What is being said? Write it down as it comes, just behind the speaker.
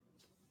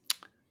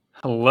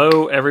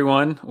Hello,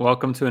 everyone.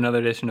 Welcome to another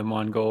edition of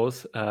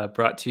Mongols,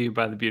 brought to you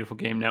by the Beautiful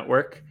Game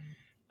Network.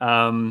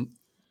 Um,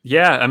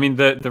 yeah, I mean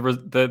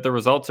the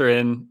results are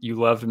in. You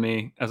loved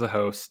me as a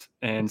host,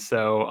 and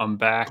so I'm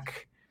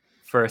back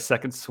for a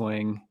second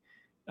swing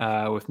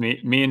with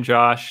me and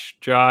Josh.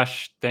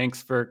 Josh,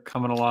 thanks for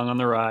coming along on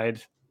the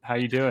ride. How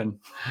you doing?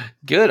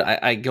 Good.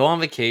 I go on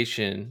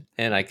vacation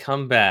and I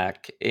come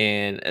back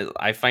and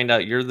I find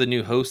out you're the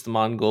new host of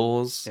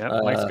Mongols. Yep,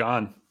 Mike's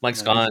gone.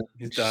 Mike's No, he's gone.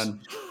 he's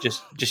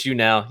Just, done. just you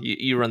now.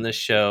 You run this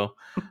show.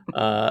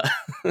 But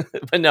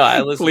no,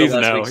 I listened to Please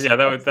last no. week's Yeah,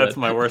 that's episode.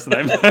 my worst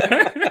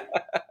nightmare.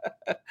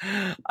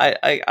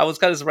 I was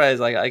kind of surprised.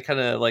 Like I kind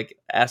of like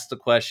asked the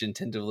question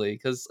tentatively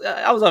because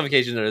I was on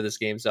vacation during this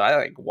game, so I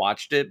like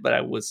watched it, but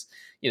I was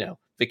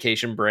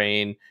vacation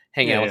brain,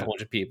 hanging Yeah, out with a yeah.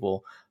 bunch of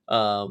people.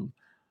 Um,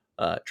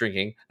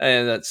 Drinking,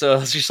 and so I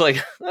was just like,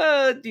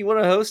 "Do you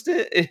want to host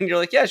it?" And you're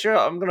like, "Yeah, sure,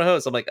 I'm gonna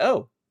host." I'm like,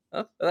 "Oh,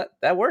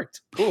 that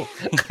worked, cool."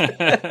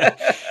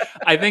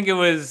 I think it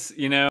was,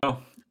 no,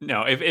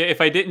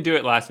 if I didn't do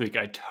it last week,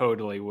 I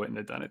totally wouldn't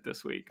have done it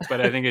this week. But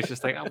I think it's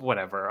just like,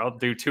 whatever. I'll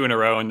do two in a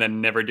row and then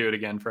never do it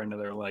again for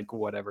another like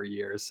whatever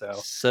years. So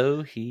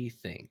So he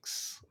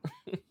thinks.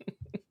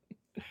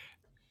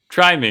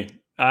 try me.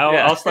 I'll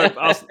Yeah. I'll start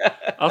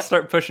I'll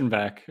start pushing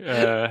back.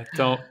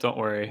 Don't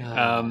worry.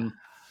 Ah.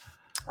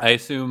 I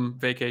assume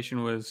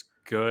vacation was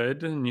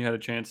good and you had a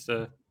chance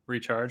to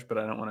recharge, but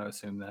I don't want to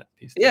assume that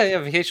these Yeah, days. yeah,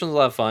 vacation was a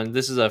lot of fun.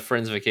 This is a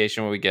friend's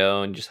vacation where we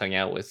go and just hang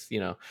out with,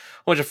 a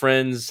bunch of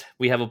friends.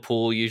 We have a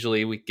pool.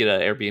 Usually we get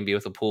an Airbnb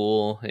with a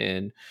pool.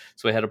 And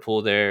so we had a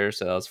pool there.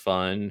 So that was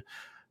fun.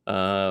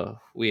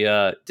 We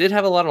did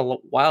have a lot of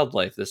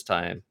wildlife this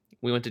time.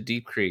 We went to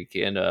Deep Creek,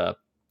 and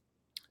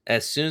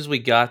as soon as we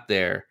got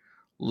there,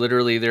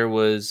 literally there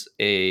was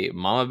a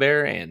mama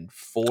bear and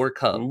four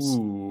cubs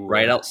Ooh.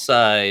 right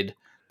outside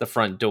the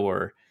front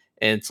door.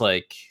 And it's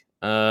like,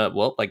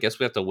 well, I guess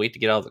we have to wait to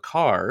get out of the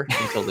car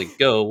until they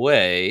go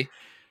away.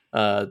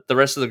 The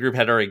rest of the group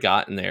had already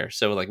gotten there.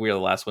 So like we were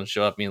the last ones to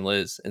show up, me and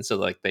Liz. And so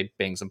like they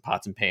banged some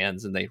pots and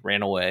pans and they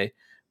ran away.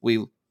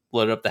 We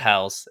loaded up the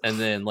house, and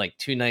then like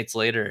 2 nights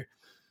later,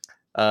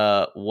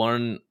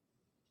 one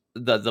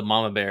the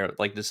mama bear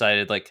like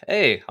decided like,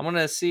 hey, I'm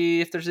gonna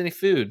see if there's any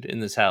food in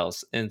this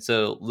house. And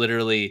so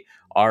literally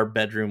our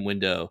bedroom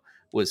window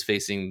was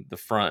facing the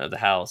front of the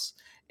house,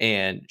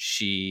 and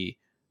she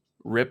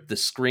ripped the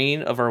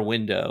screen of our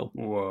window,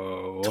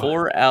 Whoa.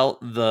 tore out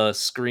the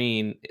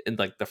screen and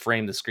like the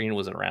frame the screen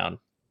was around,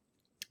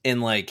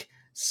 and like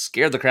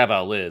scared the crap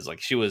out of Liz.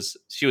 Like she was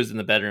in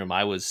the bedroom,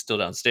 I was still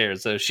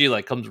downstairs. So she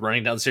like comes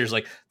running downstairs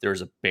like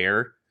there's a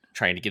bear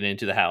trying to get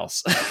into the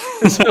house.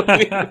 So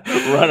we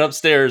run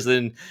upstairs,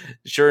 and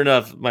sure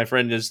enough, my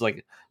friend just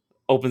like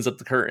opens up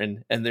the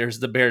curtain, and there's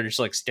the bear just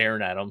like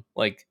staring at him.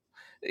 Like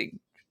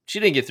she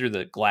didn't get through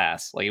the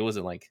glass. Like it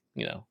wasn't like,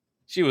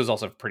 she was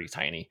also pretty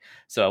tiny.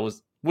 So I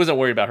wasn't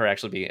worried about her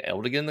actually being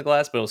able to get in the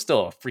glass, but it was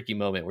still a freaky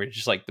moment where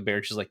just like the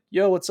bear just like,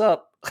 yo, what's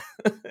up?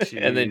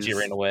 And then she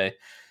ran Jeez. away.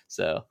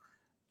 So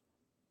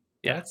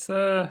yeah.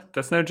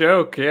 That's no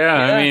joke. Yeah,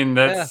 I Yeah. mean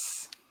Yeah.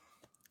 that's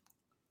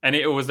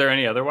was there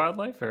any other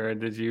wildlife or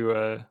did you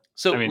I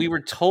So we mean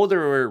were told there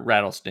were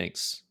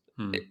rattlesnakes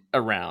hmm.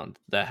 around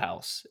the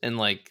house, and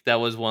like that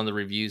was one of the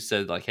reviews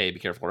said like, hey, be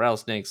careful of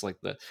rattlesnakes. Like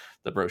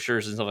the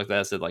brochures and stuff like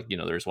that said like,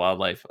 there's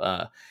wildlife.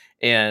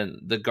 And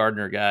the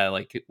gardener guy,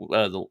 like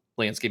the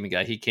landscaping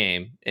guy, he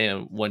came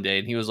and one day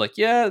and he was like,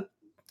 yeah,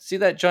 see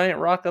that giant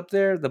rock up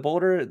there, the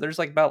boulder, there's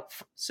like about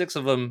six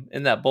of them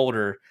in that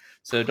boulder,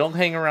 so don't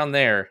hang around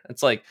there.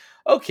 It's like,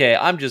 okay,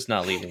 I'm just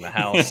not leaving the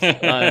house.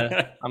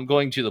 I'm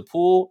going to the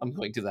pool, I'm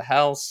going to the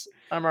house.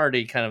 I'm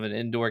already kind of an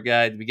indoor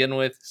guy to begin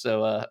with.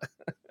 So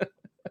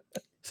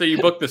So you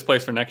booked this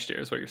place for next year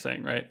is what you're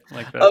saying, right?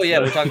 Like oh that's yeah,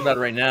 we're talking about it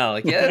right now.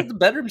 Like, yeah, the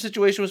bedroom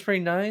situation was pretty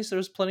nice. There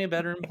was plenty of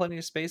bedroom, plenty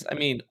of space. I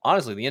mean,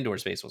 honestly, the indoor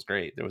space was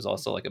great. There was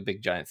also like a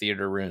big giant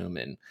theater room,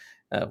 and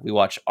we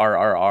watched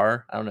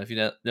RRR. I don't know if you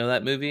know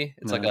that movie.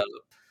 It's like no.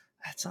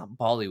 it's not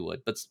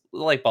Bollywood, but it's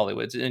like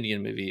Bollywood. It's an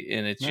Indian movie,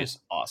 and it's No. just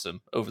awesome,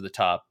 over the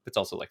top. It's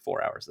also like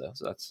 4 hours though,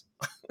 so that's.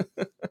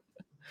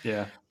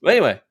 Yeah. But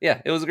anyway,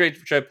 yeah, it was a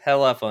great trip. Had a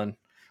lot of fun.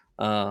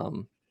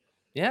 Um,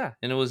 Yeah,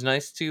 and it was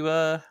nice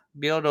to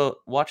be able to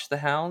watch the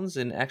Hounds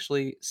and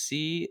actually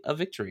see a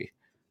victory.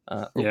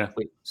 Oh, Yeah.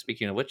 wait,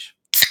 speaking of which,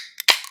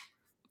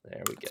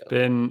 there we It's go.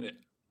 been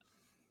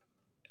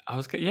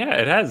yeah,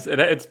 it has.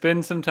 It's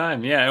been some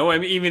time. Yeah. Oh, I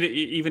mean,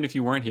 even if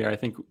you weren't here, I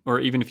think, or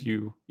even if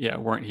you, yeah,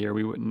 weren't here,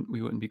 we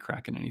wouldn't be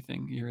cracking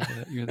anything.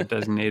 You're the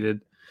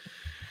designated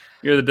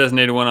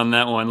one on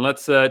that one.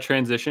 Let's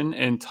transition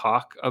and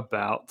talk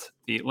about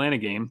the Atlanta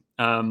game.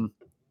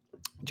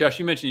 Josh,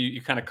 you mentioned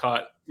you kind of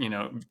caught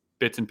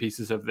bits and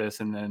pieces of this,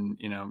 and then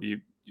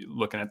you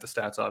looking at the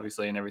stats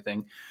obviously and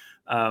everything.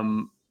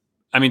 Um,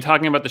 I mean,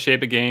 talking about the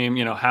shape of game,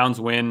 Hounds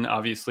win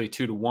obviously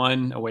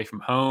 2-1 away from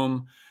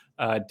home.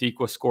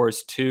 Dequa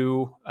scores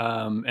two,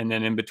 and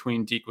then in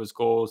between Dequa's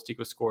goals,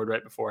 Dequa scored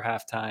right before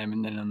halftime,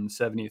 and then on the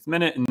 70th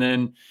minute, and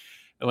then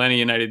Atlanta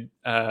United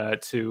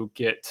to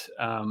get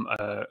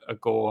a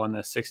goal on the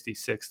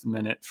 66th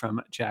minute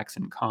from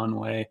Jackson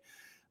Conway.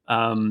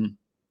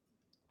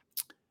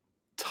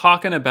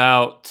 Talking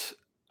about,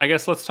 I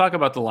guess let's talk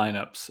about the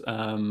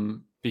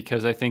lineups,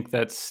 because I think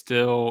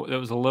it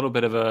was a little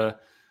bit of a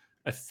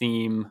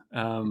theme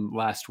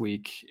last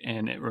week,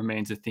 and it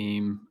remains a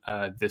theme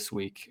this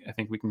week. I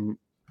think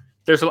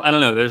there's a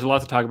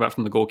lot to talk about,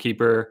 from the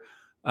goalkeeper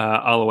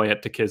all the way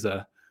up to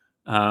Kiza.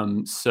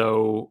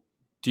 So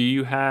do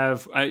you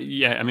have,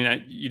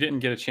 you didn't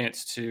get a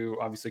chance to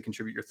obviously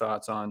contribute your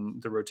thoughts on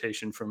the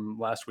rotation from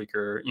last week,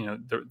 or,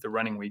 the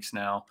running weeks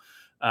now.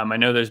 I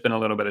know there's been a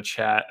little bit of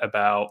chat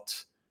about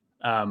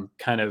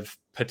kind of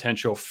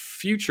potential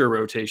future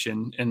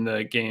rotation in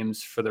the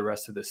games for the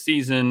rest of the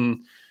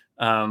season,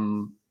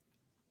 around,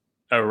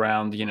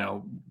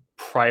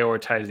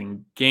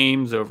 prioritizing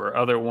games over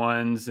other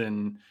ones,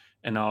 and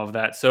all of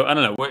that. So I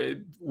don't know,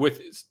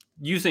 with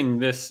using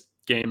this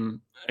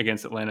game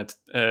against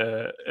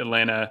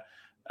Atlanta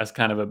as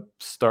kind of a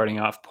starting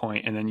off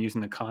point, and then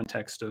using the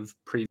context of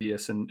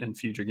previous and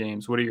future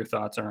games. What are your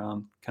thoughts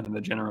around kind of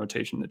the general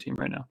rotation of the team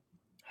right now?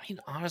 I mean,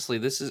 honestly,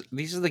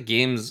 these are the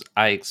games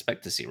I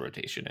expect to see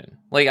rotation in.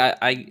 Like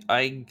I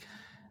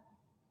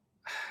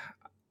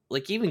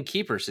like, even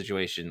keeper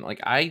situation.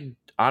 Like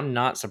I'm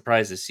not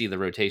surprised to see the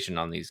rotation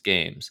on these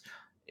games.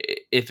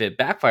 If it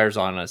backfires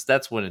on us,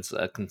 that's when it's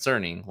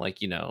concerning. Like,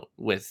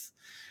 with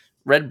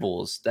Red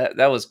Bulls, that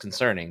was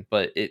concerning.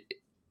 But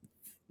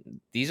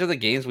these are the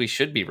games we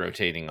should be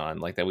rotating on,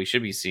 like, that we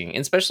should be seeing, and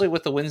especially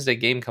with the Wednesday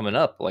game coming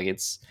up. Like,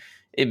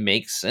 it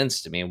makes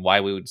sense to me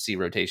why we would see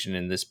rotation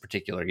in this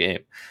particular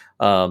game.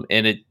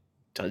 And it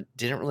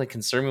didn't really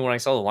concern me when I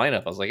saw the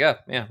lineup. I was like,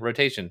 yeah,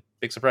 rotation,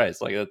 big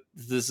surprise. Like,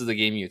 this is the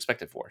game you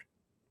expect it for.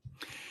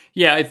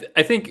 Yeah,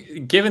 I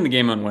think, given the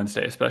game on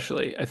Wednesday,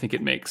 especially, I think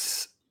it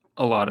makes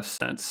a lot of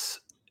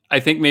sense. I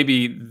think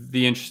maybe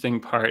the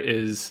interesting part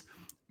is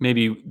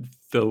maybe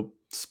the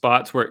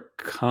spots where it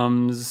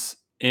comes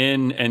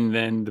in, and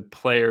then the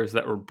players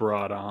that were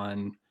brought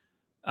on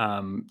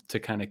to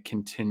kind of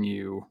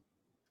continue,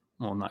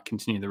 well, not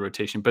continue the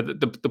rotation, but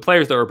the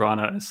players that were brought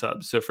on as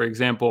subs. So, for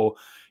example,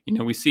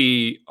 we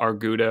see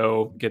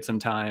Argudo get some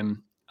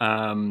time.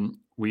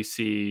 We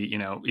see,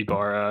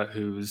 Ibarra,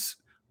 who's,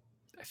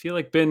 I feel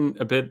like, been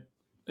a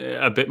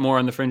bit more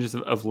on the fringes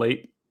of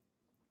late.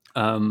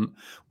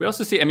 We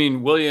also see,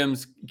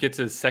 Williams gets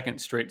his second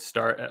straight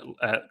start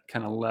at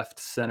kind of left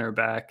center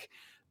back.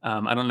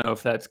 I don't know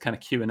if that's kind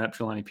of queuing up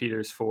Jelani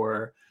Peters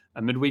for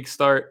a midweek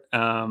start,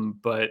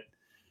 but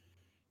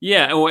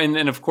yeah. Oh, and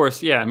then of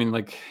course, yeah.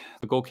 Like,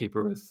 the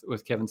goalkeeper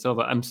with Kevin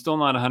Silva, I'm still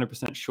not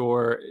 100%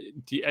 sure.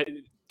 Do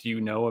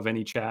you know of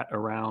any chat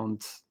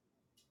around,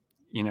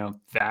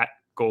 that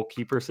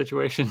goalkeeper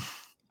situation?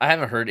 I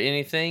haven't heard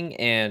anything,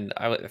 and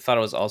I thought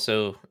it was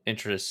also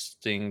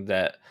interesting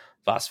that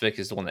Vosvik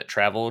is the one that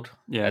traveled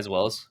Yeah, as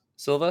well as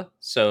Silva.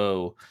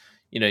 So,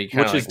 you kind of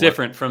which is like what?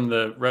 different from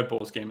the Red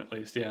Bulls game, at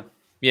least. Yeah.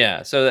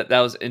 Yeah, so that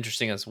was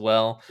interesting as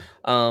well.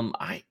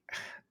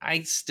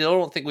 I still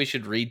don't think we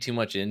should read too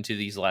much into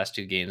these last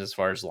two games as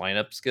far as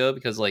lineups go,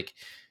 because, like,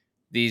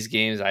 these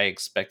games I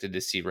expected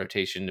to see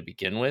rotation to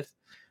begin with.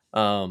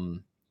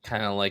 Kind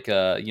of like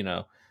a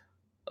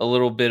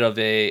little bit of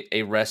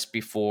a rest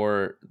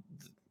before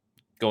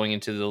going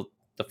into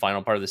the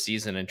final part of the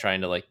season and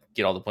trying to, like,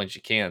 get all the points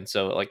you can.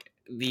 So, like,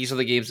 these are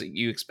the games that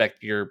you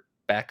expect your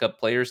backup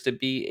players to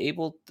be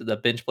able, the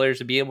bench players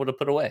to be able to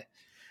put away.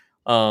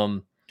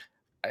 Um,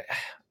 I,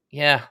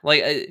 yeah,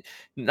 like,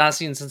 not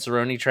seeing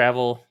Cicerone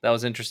travel, that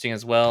was interesting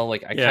as well.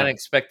 Like, I kind Yeah. of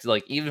expect,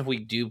 like, even if we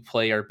do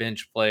play our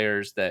bench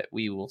players, that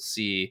we will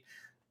see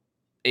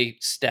a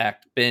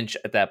stacked bench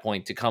at that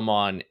point to come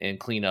on and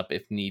clean up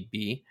if need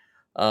be.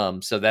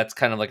 So that's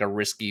kind of like a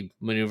risky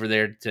maneuver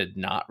there, to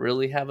not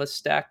really have a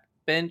stacked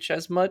bench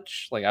as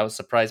much. Like, I was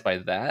surprised by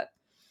that.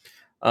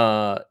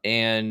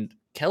 And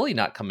Kelly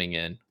not coming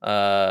in,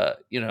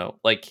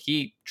 like,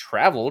 he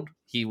traveled,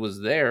 he was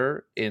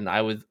there, and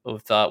I would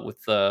have thought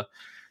with the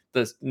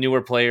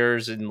newer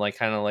players and, like,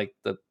 kind of like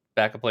the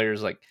backup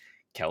players, like,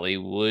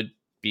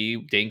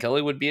 Dane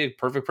Kelly would be a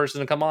perfect person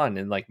to come on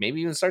and, like,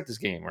 maybe even start this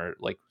game or,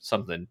 like,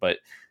 something. But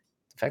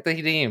the fact that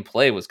he didn't even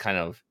play was kind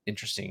of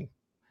interesting.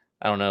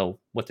 I don't know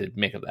what to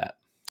make of that.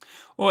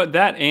 Well,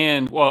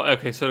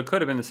 okay, so it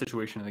could have been the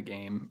situation of the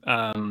game.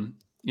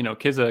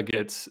 Kiza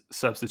gets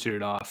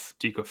substituted off.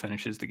 Deco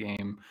finishes the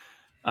game.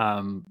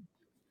 When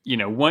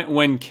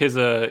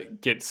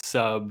Kiza gets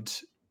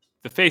subbed,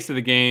 the face of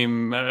the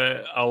game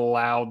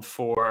allowed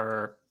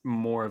for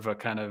more of a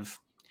kind of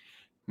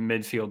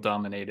midfield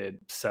dominated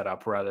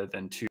setup rather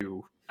than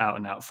two out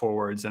and out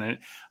forwards. And I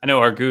know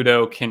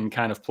Argudo can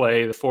kind of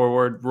play the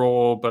forward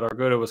role, but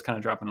Argudo was kind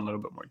of dropping a little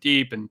bit more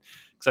deep, and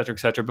et cetera, et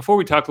cetera. Before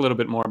we talk a little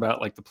bit more about,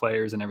 like, the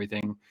players and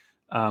everything,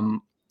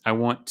 I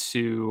want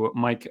to,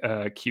 Mike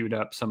queued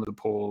up some of the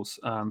polls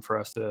for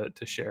us to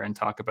share and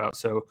talk about.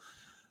 So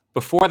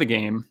before the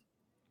game,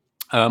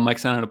 Mike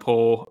sent out a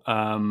poll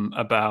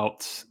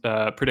about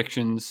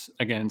predictions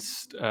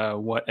against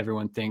what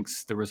everyone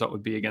thinks the result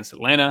would be against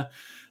Atlanta.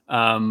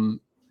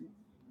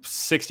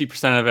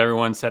 60% of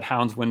everyone said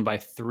Hounds win by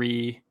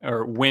 3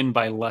 or win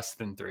by less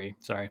than 3.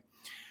 Sorry.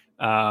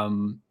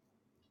 And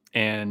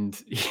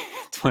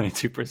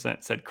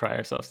 22% said cry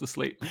ourselves to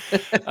sleep.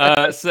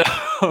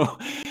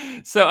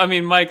 So I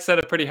mean, Mike set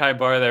a pretty high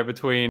bar there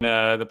between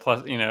the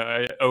plus,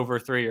 over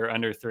 3 or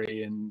under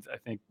 3, and I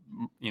think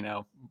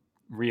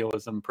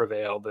realism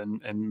prevailed,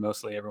 and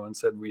mostly everyone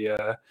said we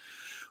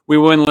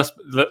win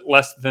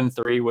less than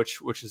 3,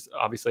 which is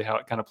obviously how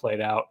it kind of played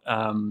out.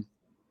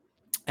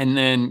 And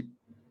then,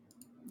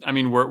 I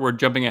mean, we're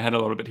jumping ahead a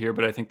little bit here,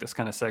 but I think this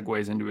kind of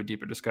segues into a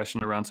deeper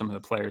discussion around some of the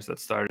players that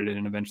started it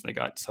and eventually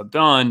got subbed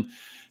on.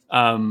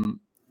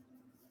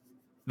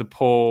 The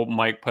poll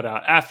Mike put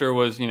out after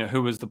was,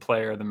 who was the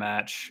player of the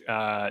match,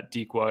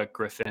 Dequa,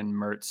 Griffin,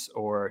 Mertz,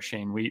 or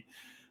Shane Wheat.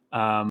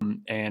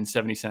 And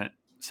 77%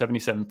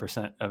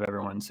 of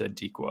everyone said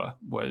Dequa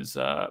was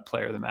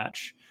player of the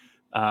match.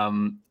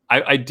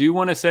 I do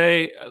want to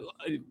say,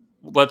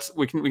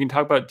 we can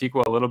talk about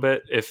Dequa a little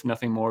bit, if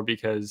nothing more,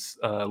 because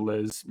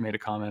Liz made a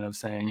comment of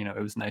saying, it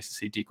was nice to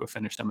see Dequa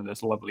finish some of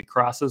those lovely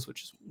crosses,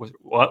 which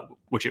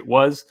it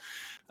was.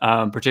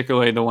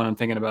 Particularly the one I'm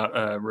thinking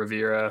about,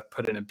 Rivera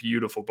put in a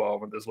beautiful ball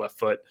with his left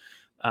foot,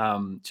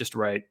 just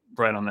right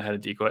on the head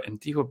of Dequa,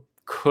 and Dequa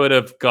could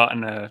have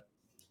gotten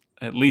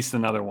at least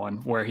another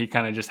one where he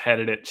kind of just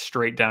headed it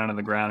straight down into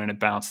the ground and it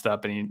bounced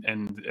up, and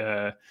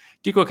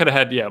Dequa could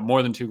have had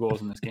more than 2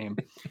 goals in this game.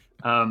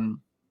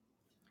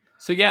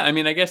 So yeah, I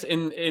mean, I guess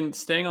in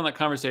staying on that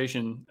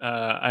conversation,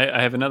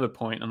 I have another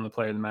point on the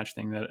player of the match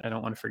thing that I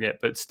don't want to forget,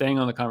 but staying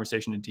on the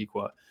conversation of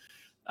Dequa,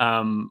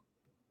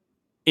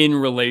 in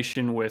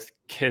relation with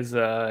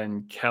Kizza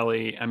and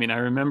Kelly. I mean, I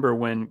remember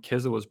when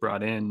Kizza was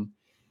brought in,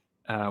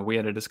 we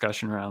had a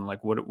discussion around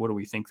like, what do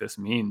we think this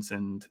means?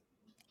 And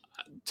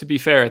to be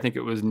fair, I think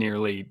it was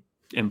nearly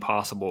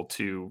impossible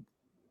to,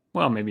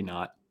 well, maybe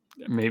not.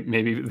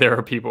 Maybe there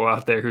are people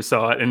out there who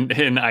saw it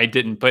and I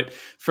didn't. But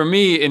for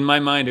me, in my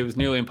mind, it was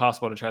nearly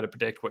impossible to try to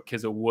predict what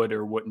Kizza would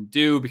or wouldn't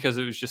do, because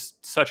it was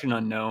just such an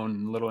unknown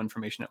and little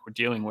information that we're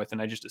dealing with.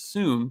 And I just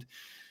assumed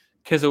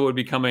Kizza would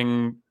be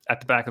coming at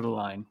the back of the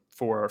line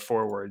for our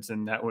forwards,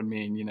 and that would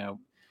mean,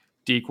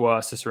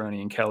 Dequa,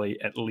 Cicerone, and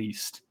Kelly at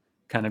least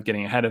kind of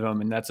getting ahead of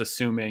them. And that's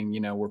assuming,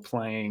 we're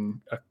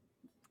playing a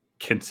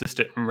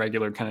consistent and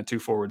regular kind of 2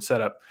 forward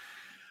setup.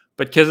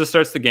 But Kizza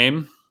starts the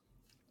game.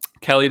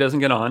 Kelly doesn't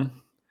get on.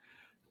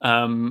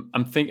 I'm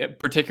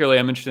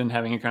interested in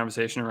having a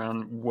conversation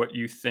around what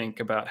you think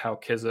about how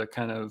Kizza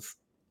kind of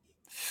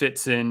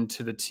fits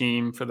into the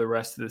team for the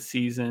rest of the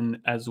season,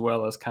 as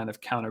well as kind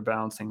of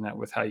counterbalancing that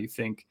with how you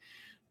think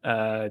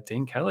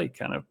Dane Kelly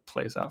kind of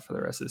plays out for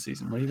the rest of the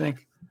season. What do you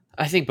think?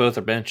 I think both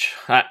are bench.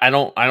 I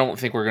don't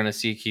think we're going to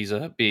see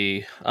Kizza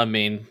be a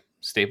main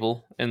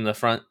staple in the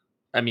front.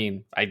 I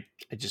mean,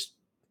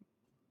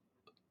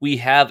 we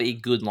have a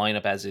good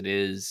lineup as it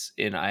is,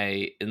 and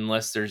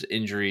unless there's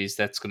injuries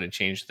that's going to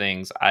change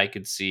things, I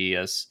could see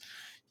us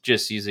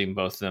just using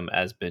both of them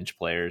as bench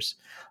players.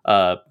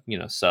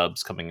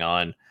 Subs coming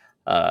on,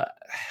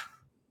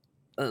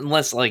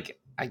 unless like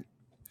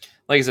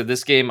I said,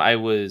 this game I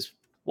was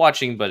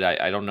watching, but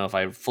I don't know if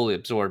I fully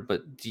absorbed.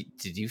 But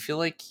did you feel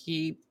like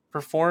he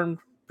performed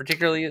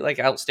particularly like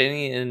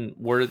outstanding and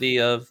worthy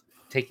of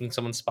taking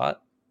someone's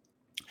spot?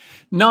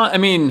 No, I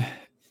mean,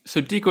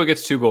 so Dequa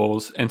gets 2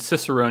 goals, and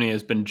Cicerone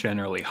has been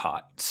generally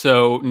hot.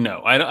 So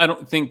no, I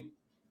don't think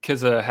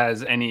Kizza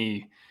has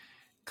any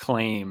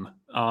claim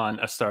on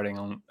a starting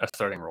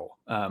role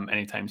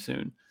anytime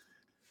soon.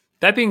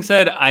 That being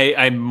said,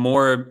 I'm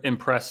more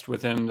impressed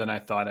with him than I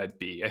thought I'd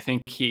be. I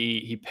think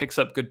he picks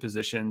up good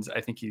positions.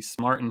 I think he's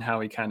smart in how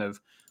he kind of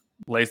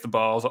lays the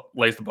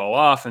ball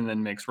off and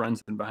then makes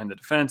runs in behind the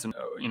defense and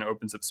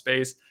opens up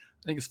space.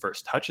 I think his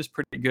first touch is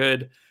pretty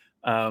good.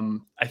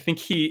 I think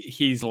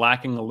he's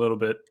lacking a little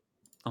bit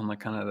on the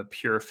kind of the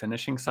pure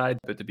finishing side,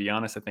 but to be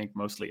honest, I think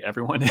mostly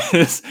everyone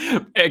is,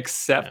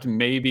 except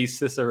maybe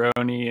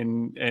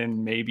Cicerone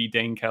and maybe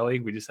Dane Kelly.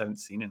 We just haven't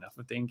seen enough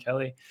of Dane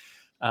Kelly.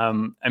 I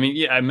mean,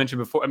 yeah, I mentioned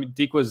before. I mean,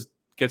 Dequa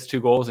gets 2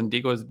 goals, and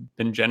Dequa's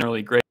been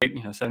generally great.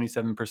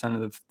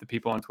 77% of the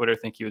people on Twitter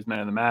think he was man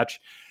of the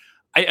match.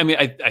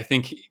 I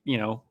think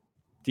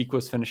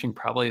Dequa's finishing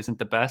probably isn't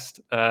the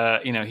best.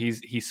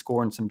 He's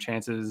scoring some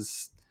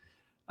chances,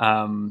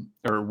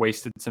 or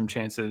wasted some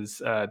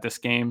chances this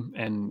game,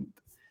 and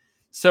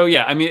so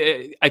yeah. I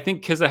mean, I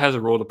think Kizza has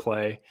a role to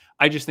play.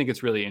 I just think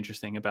it's really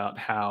interesting about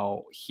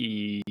how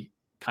he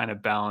kind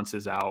of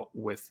balances out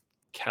with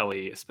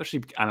Kelly,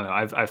 especially. I don't know.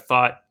 I've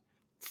thought,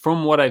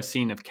 from what I've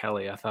seen of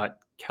Kelly, I thought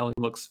Kelly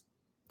looks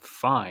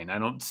fine. I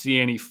don't see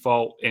any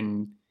fault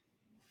in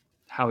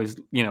how he's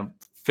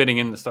fitting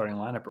in the starting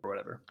lineup or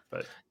whatever.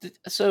 But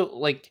so,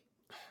 like,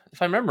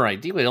 if I remember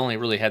right, D-Wade only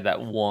really had that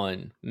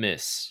one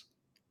miss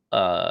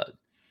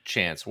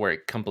chance where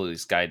it completely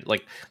skied,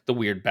 like the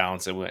weird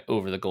bounce that went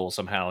over the goal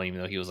somehow, even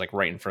though he was like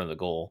right in front of the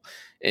goal,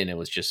 and it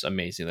was just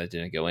amazing that it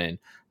didn't go in.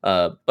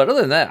 But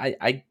other than that,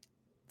 I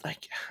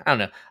don't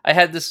know. I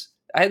had this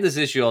I had this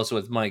issue also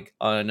with Mike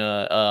on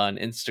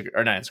Instagram,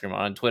 or not Instagram,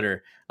 on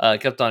Twitter.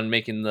 Kept on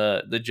making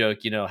the joke,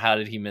 how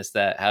did he miss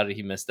that? How did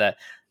he miss that?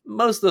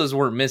 Most of those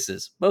weren't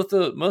misses. Most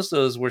of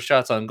those were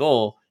shots on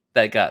goal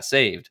that got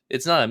saved.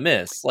 It's not a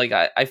miss. Like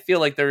I feel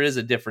like there is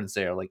a difference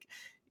there. Like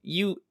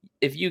you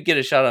if you get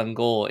a shot on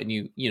goal and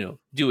you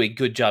do a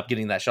good job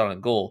getting that shot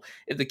on goal,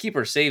 if the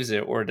keeper saves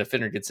it or a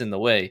defender gets in the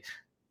way,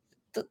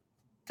 th-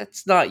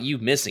 that's not you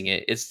missing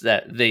it. It's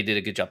that they did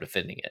a good job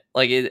defending it.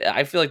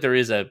 I feel like there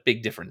is a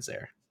big difference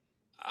there.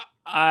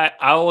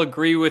 I'll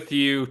agree with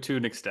you to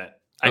an extent.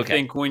 I Okay.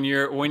 think when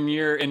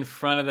you're in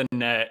front of the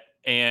net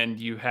and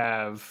you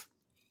have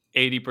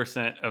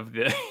 80% of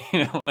the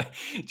like,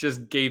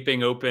 just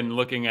gaping open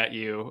looking at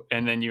you,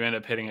 and then you end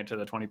up hitting it to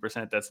the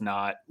 20% that's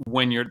not,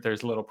 when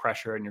there's a little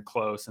pressure and you're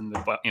close, and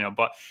you know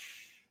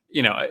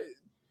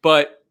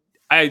but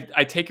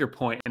I take your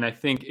point, and I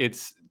think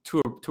it's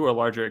to a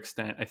larger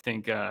extent. I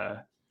think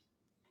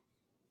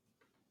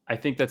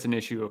that's an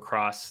issue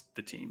across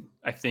the team.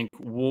 I think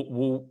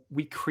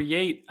we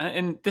create,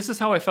 and this is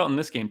how I felt in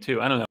this game too.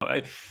 I don't know.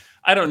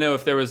 I don't know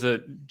if there was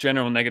a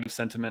general negative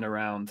sentiment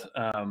around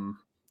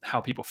how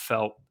people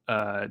felt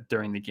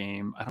during the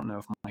game. I don't know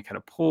if Mike had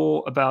a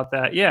poll about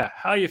that. Yeah,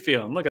 how you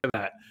feeling? Look at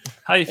that.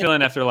 How you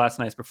feeling after last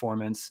night's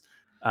performance?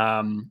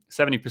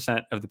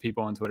 70% of the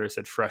people on Twitter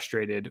said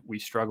frustrated. We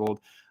struggled.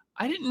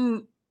 I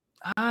didn't.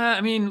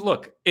 I mean,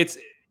 look, it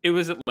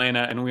was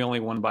Atlanta, and we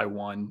only won by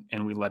one,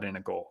 and we let in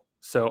a goal.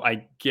 So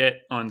I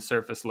get on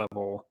surface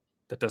level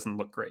that doesn't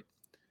look great.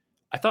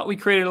 I thought we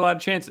created a lot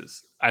of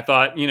chances. I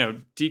thought,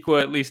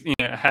 Dequa at least,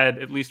 had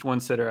at least one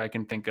sitter I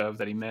can think of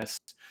that he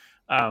missed.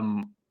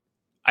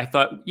 I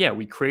thought, yeah,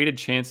 we created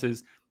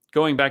chances.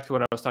 Going back to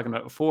what I was talking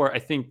about before, I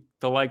think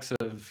the likes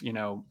of,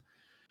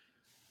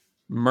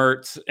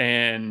 Mertz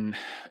and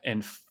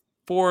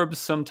Forbes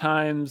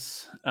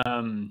sometimes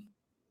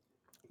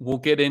will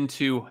get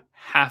into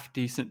half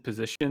decent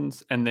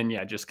positions and then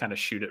just kind of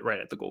shoot it right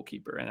at the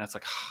goalkeeper, and that's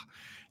like,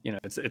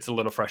 it's a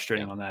little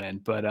frustrating on that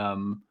end.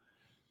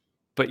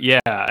 But yeah,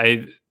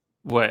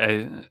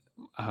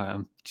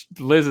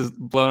 Liz is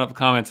blowing up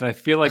comments, and I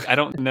feel like I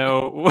don't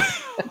know.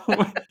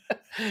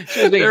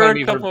 She was making There fun are of a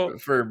me couple.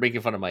 for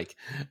making fun of Mike.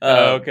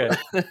 Okay.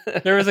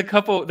 There were a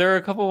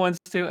couple ones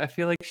too. I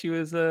feel like she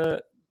was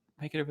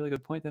making a really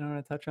good point that I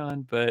want to touch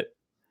on, but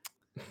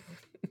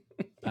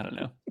I don't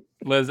know.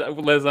 Liz,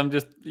 I'm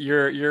just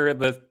you're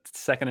the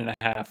second and a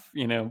half,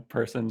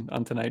 person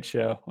on tonight's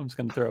show. I'm just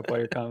gonna throw up all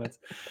your comments.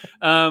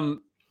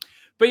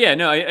 But yeah,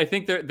 no, I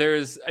think I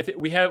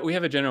think we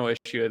have a general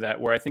issue of that,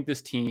 where I think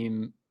this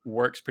team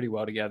works pretty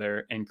well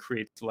together and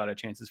creates a lot of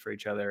chances for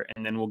each other,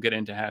 and then we'll get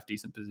into half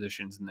decent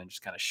positions and then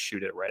just kind of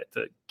shoot it right at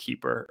the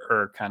keeper,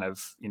 or kind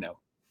of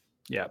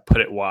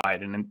put it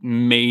wide, and then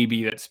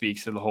maybe that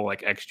speaks to the whole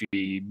like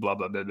XG blah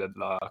blah blah blah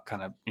blah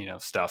kind of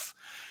stuff.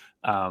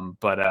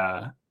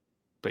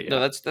 But yeah. No,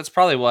 that's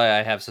probably why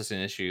I have such an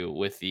issue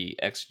with the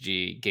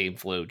XG game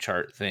flow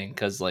chart thing,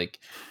 because like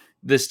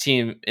this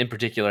team in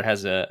particular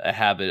has a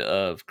habit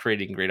of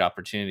creating great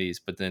opportunities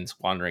but then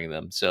squandering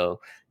them. So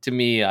to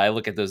me, I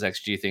look at those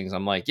XG things,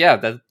 I'm like,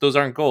 yeah, those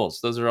aren't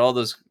goals. Those are all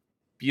those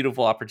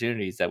beautiful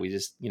opportunities that we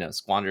just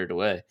squandered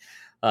away.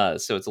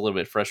 So it's a little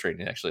bit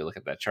frustrating to actually look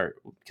at that chart,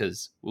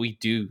 because we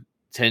do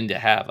tend to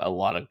have a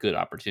lot of good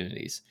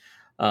opportunities.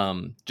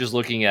 Just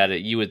looking at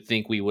it, you would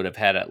think we would have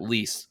had at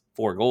least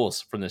 4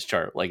 goals from this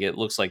chart. Like, it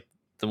looks like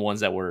the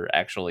ones that were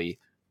actually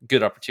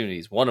good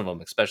opportunities, one of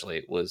them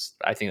especially was,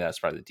 I think that's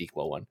probably the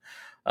Dequel one.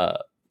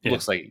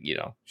 Looks like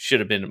should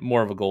have been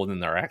more of a goal than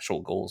their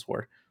actual goals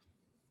were.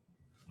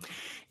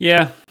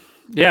 Yeah.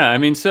 I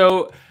mean,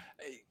 so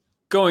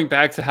going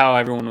back to how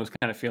everyone was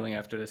kind of feeling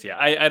after this,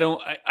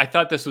 I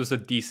thought this was a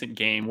decent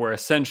game where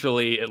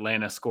essentially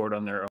Atlanta scored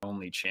on their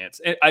only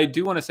chance. I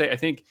do want to say, I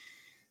think,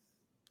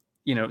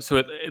 so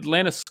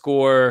Atlanta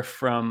score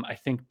from, I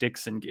think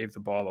Dixon gave the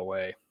ball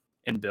away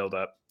in build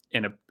up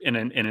in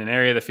an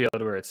area of the field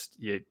where it's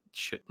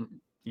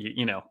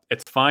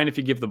it's fine if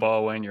you give the ball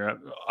away in your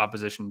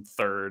opposition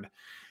third.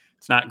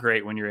 It's not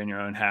great when you're in your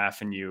own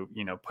half and you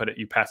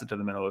pass it to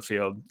the middle of the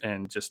field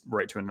and just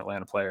right to an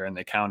Atlanta player, and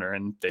they counter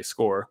and they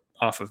score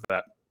off of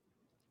that.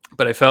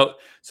 But I felt,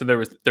 so there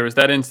was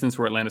that instance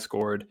where Atlanta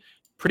scored.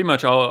 Pretty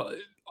much all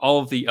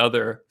of the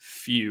other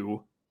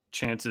few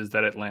chances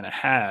that Atlanta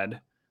had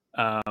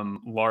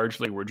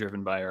largely were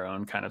driven by our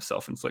own kind of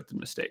self-inflicted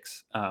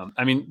mistakes.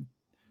 I mean,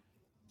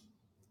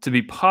 to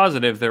be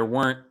positive, there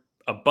weren't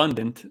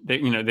abundant. They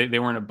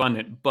weren't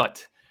abundant,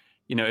 but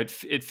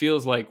it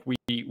feels like I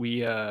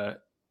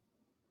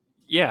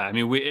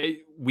mean,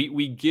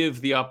 we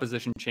give the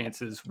opposition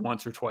chances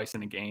once or twice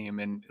in a game,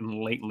 and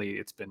lately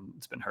it's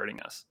been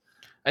hurting us.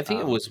 I think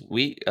it was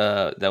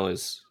that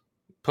was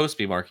supposed to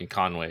be marking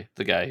Conway,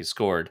 the guy who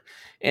scored,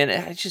 and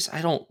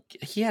I don't.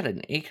 He had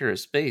an acre of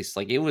space.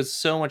 Like, it was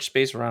so much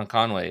space around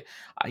Conway.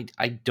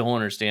 I don't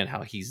understand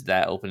how he's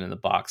that open in the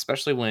box,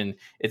 especially when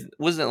it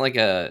wasn't like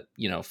a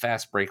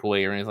fast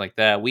breakaway or anything like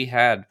that. We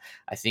had,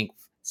 I think,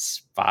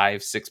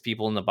 5-6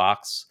 people in the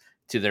box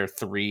to their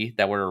 3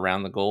 that were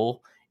around the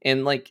goal,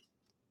 and like,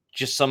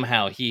 just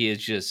somehow he is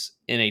just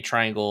in a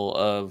triangle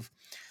of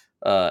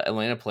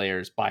Atlanta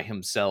players by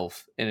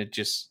himself, and it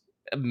just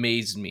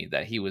amazed me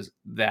that he was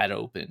that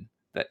open.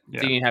 That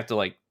Yeah. didn't even have to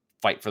like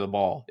fight for the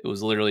ball. It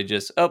was literally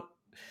just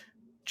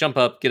jump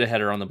up, get a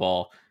header on the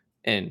ball,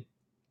 and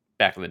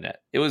back of the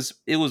net. It was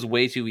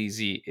way too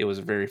easy. It was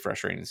very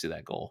frustrating to see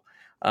that goal.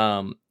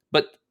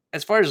 But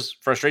as far as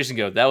frustration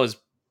go, that was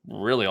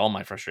really all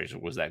my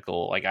frustration was that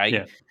goal. Like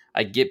Yeah.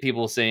 I get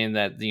people saying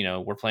that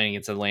we're playing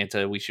against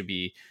Atlanta, we should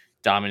be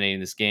dominating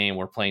this game.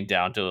 We're playing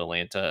down to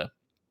Atlanta.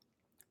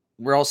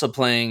 We're also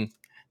playing,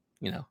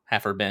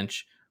 half our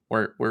bench.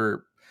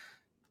 We're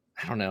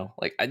I don't know.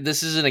 Like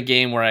this isn't a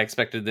game where I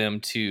expected them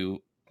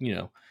to,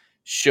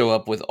 show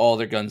up with all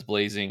their guns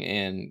blazing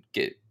and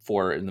get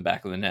four in the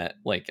back of the net.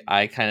 Like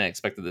I kind of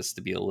expected this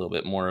to be a little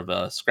bit more of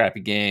a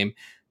scrappy game.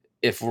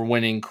 If we're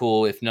winning,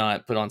 cool. If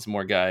not, put on some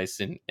more guys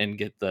and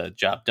get the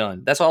job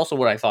done. That's also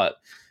what I thought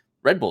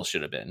Red Bull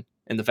should have been.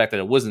 And the fact that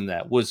it wasn't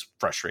that was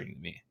frustrating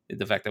to me.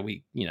 The fact that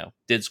we,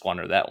 did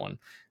squander that one.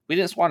 We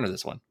didn't squander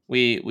this one.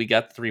 We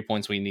got the 3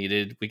 points we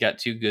needed. We got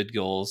 2 good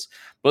goals.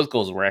 Both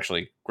goals were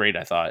actually great,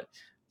 I thought.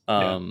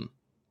 Yeah.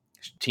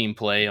 Team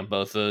play on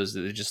both those,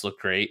 it just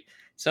looked great.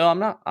 So I'm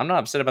not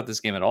upset about this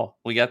game at all.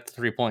 We got the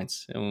 3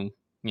 points, and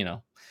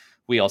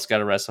we also got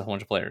to rest a whole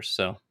bunch of players.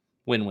 So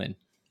win-win.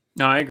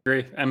 No, I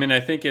agree. I mean,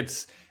 I think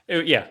it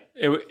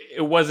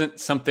wasn't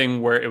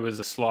something where it was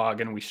a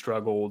slog and we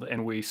struggled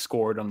and we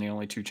scored on the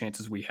only 2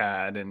 chances we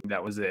had and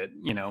that was it.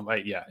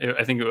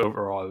 I think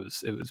overall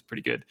it was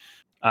pretty good.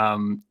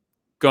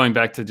 Going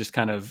back to just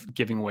kind of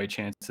giving away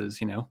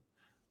chances,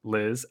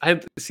 Liz,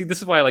 I see. This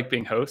is why I like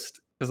being host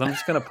because I'm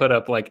just going to put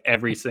up like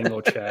every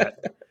single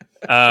chat.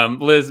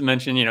 Liz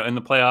mentioned, in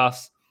the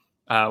playoffs,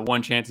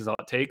 1 chance is all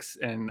it takes,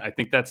 and I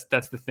think that's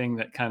the thing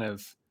that kind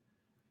of,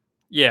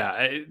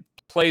 it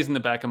plays in the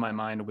back of my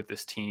mind with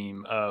this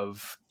team.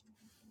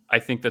 I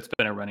think that's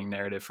been a running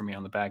narrative for me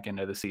on the back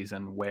end of the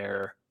season,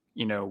 where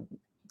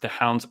the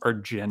Hounds are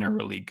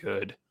generally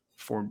good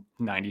for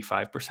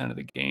 95% of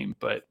the game,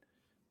 but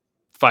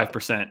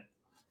 5%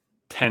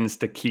 tends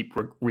to keep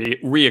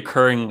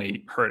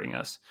reoccurringly hurting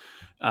us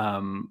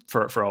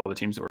for all the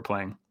teams that we're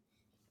playing.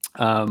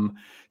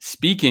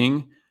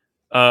 Speaking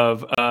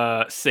of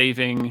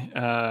saving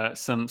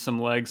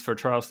some legs for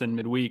Charleston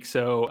midweek,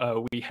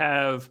 so we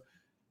have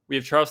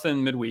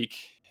Charleston midweek,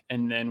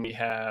 and then we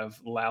have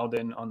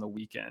Loudoun on the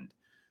weekend.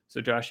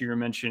 So Josh, you were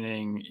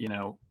mentioning,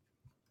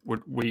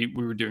 we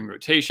were doing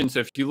rotation. So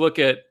if you look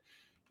at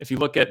the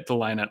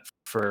lineup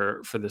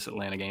for this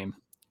Atlanta game,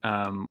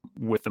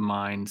 with the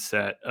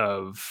mindset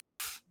of,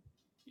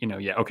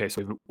 okay,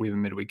 so we have a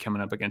midweek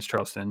coming up against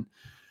Charleston.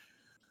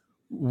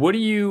 What do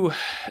you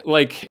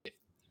like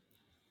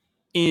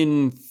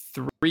in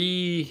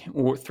 3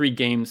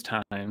 games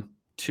time,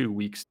 2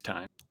 weeks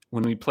time,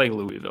 when we play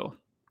Louisville?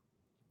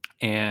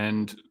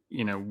 And,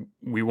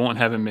 we won't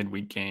have a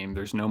midweek game.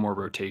 There's no more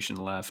rotation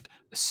left,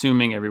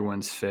 assuming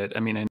everyone's fit. I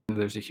mean, I know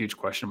there's a huge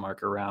question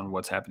mark around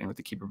what's happening with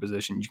the keeper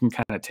position. You can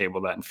kind of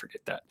table that and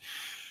forget that.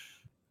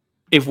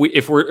 If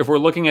we're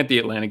looking at the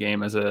Atlanta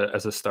game as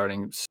a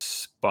starting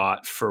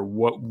spot for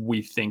what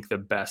we think the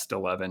best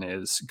 11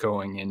 is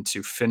going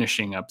into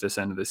finishing up this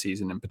end of the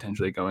season and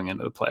potentially going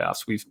into the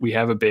playoffs, we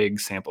have a big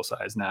sample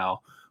size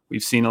now.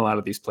 We've seen a lot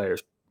of these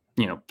players,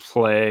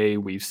 play.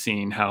 We've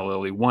seen how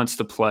Lily wants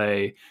to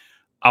play.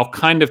 I'll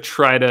kind of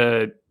try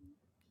to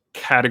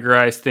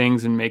categorize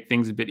things and make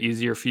things a bit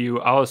easier for you.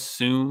 I'll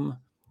assume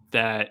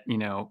that,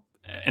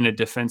 in a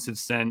defensive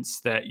sense,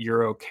 that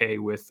you're okay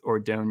with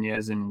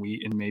Ordonez and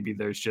maybe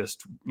there's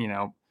just,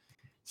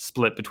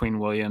 split between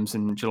Williams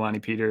and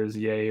Jelani Peters,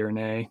 yay or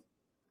nay.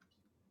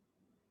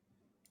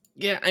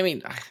 Yeah, I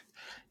mean,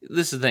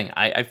 this is the thing.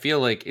 I feel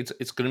like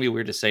it's going to be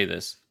weird to say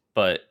this,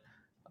 but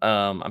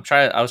I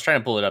was trying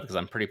to pull it up because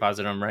I'm pretty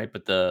positive I'm right.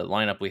 But the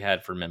lineup we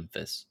had for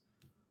Memphis,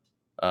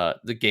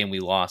 the game we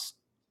lost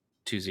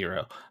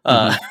 2-0.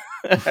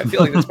 I feel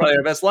like that's probably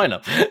our best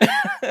lineup.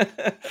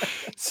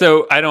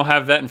 So I don't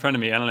have that in front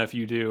of me. I don't know if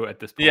you do at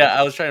this point. Yeah,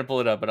 I was trying to pull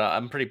it up, but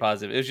I'm pretty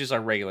positive. It was just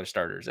our regular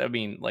starters. I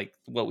mean, like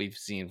what we've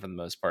seen for the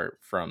most part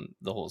from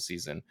the whole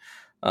season.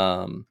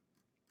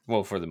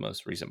 Well, for the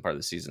most recent part of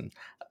the season.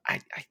 I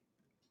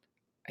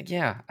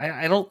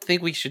don't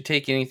think we should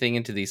take anything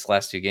into these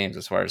last 2 games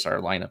as far as our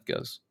lineup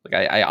goes.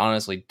 Like, I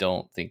honestly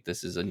don't think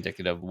this is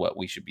indicative of what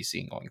we should be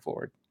seeing going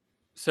forward.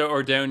 So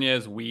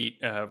Ordonez, Wheat,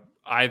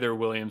 either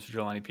Williams or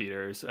Jelani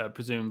Peters,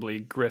 presumably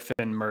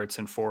Griffin, Mertz,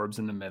 and Forbes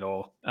in the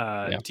middle,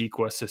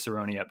 Dequa,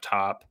 Cicerone up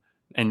top,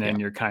 and then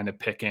you're kind of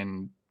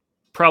picking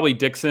probably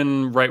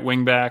Dixon right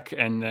wing back,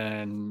 and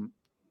then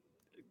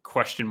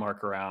question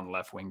mark around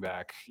left wing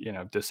back.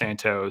 Dos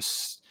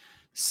Santos,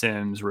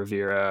 Sims,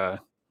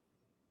 Rivera.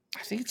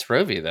 I think it's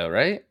Rovi though,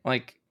 right?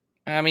 Like,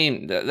 I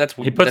mean, that's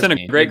he puts that's in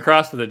a great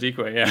cross for the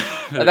decoy. Yeah,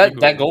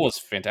 that goal was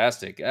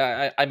fantastic.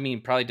 I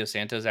mean, probably Dos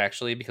Santos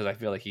actually, because I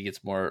feel like he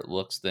gets more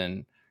looks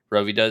than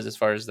Rovi does as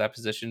far as that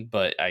position.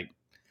 But I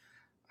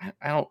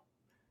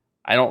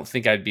don't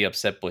think I'd be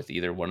upset with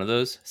either one of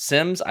those.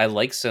 Sims, I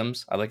like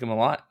Sims. I like him a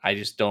lot. I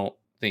just don't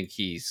think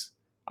he's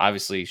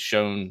obviously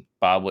shown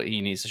Bob what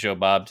he needs to show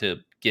Bob to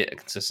get a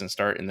consistent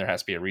start, and there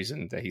has to be a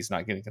reason that he's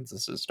not getting a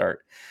consistent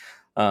start.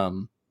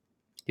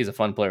 He's a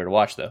fun player to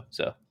watch, though,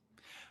 so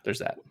there's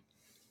that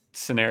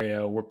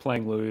scenario. We're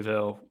playing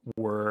Louisville.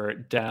 We're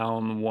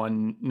down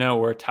one. No,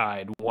 we're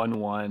tied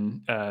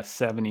 1-1.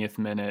 70th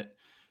minute.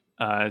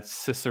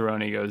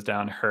 Cicerone goes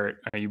down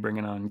hurt. Are you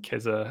bringing on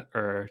Kizza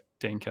or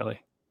Dane Kelly?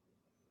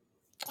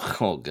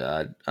 Oh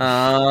God.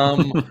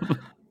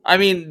 I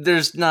mean,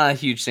 there's not a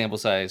huge sample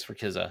size for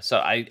Kizza, so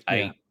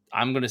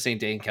I'm going to say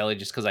Dane Kelly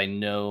just because I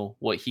know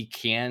what he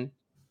can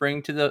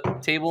bring to the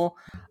table.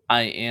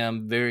 I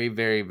am very,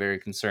 very, very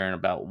concerned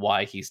about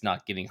why he's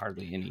not getting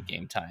hardly any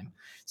game time.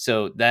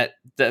 So that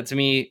to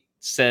me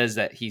says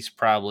that he's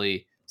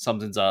probably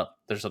something's up.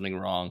 There's something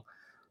wrong.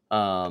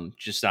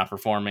 Just not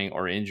performing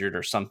or injured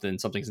or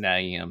something's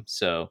nagging him.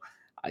 So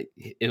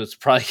it was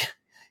probably.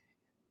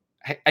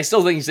 I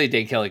still think you say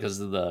Dane Kelly because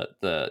of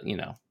the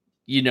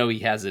he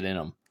has it in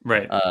him,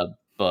 right?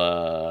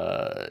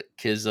 But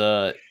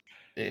Kizza,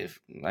 if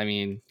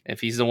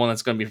he's the one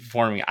that's going to be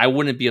performing, I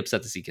wouldn't be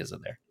upset to see Kizza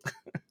there.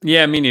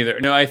 Yeah, me neither.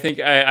 No, I think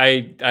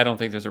I don't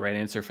think there's a right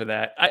answer for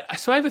that.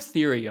 So I have a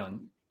theory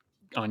on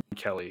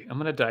Kelly. I'm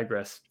going to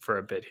digress for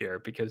a bit here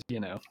because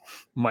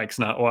Mike's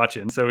not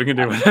watching, so we can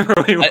do whatever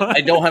we want.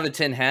 I don't have a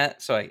tin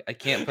hat, so I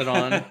can't put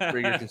on for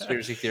your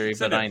conspiracy theory,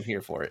 but I'm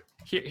here for it.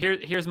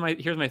 Here's my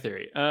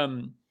theory.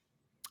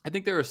 I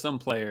think there are some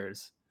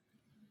players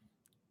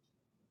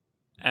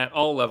at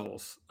all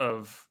levels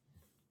of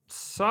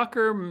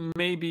soccer,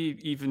 maybe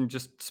even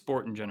just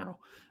sport in general,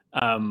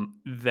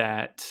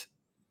 that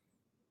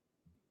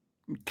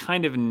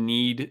kind of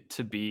need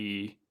to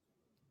be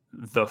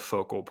the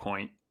focal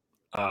point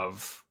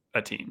of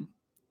a team.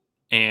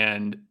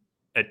 And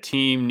a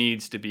team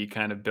needs to be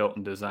kind of built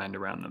and designed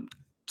around them.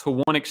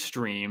 To one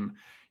extreme,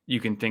 you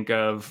can think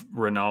of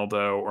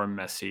Ronaldo or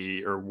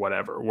Messi or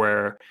whatever,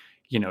 where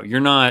you're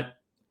not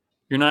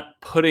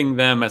putting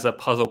them as a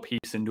puzzle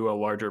piece into a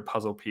larger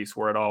puzzle piece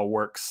where it all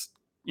works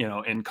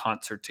in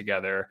concert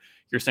together.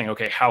 You're saying,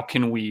 okay, how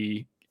can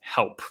we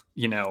help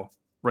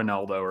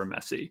Ronaldo or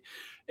Messi?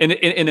 And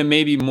in a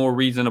maybe more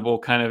reasonable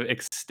kind of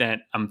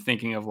extent, I'm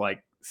thinking of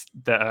like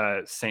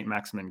the Saint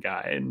Maximin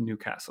guy in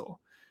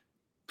Newcastle.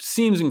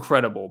 Seems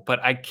incredible,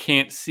 but I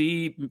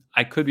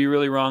could be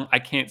really wrong. I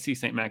can't see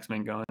Saint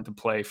Maximin going to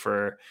play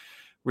for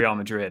Real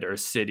Madrid or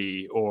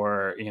City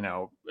or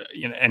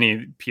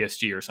any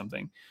PSG or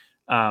something,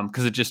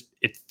 because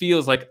it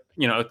feels like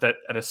that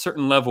at a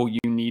certain level you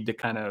need to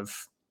kind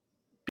of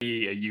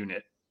be a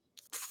unit,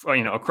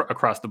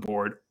 across the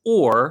board,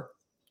 or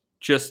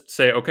just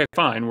say, okay,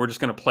 fine, we're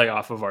just going to play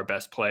off of our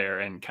best player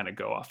and kind of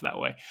go off that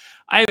way.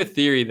 I have a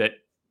theory that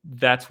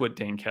that's what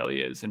Dane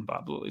Kelly is in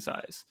Bob Lilley's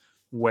eyes,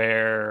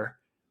 where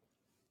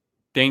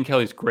Dane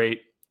Kelly's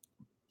great,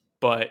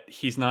 but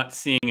he's not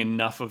seeing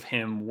enough of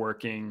him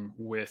working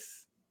with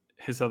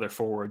his other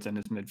forwards and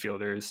his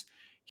midfielders.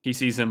 He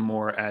sees him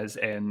more as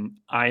an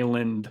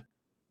island,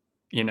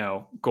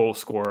 goal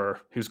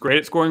scorer who's great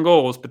at scoring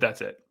goals, but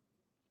that's it.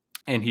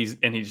 And he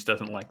just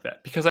doesn't like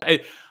that, because I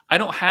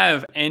don't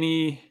have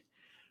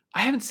I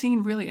haven't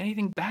seen really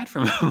anything bad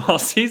from him all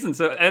season.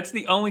 So that's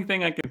the only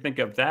thing I can think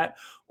of, that,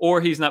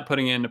 or he's not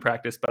putting it into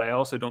practice. But I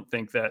also don't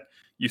think that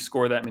you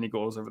score that many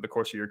goals over the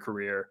course of your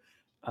career,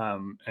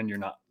 and you're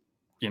not,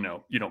 you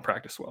don't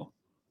practice well.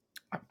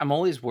 I'm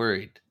always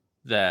worried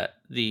that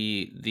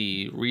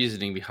the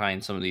reasoning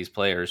behind some of these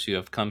players who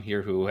have come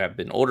here, who have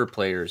been older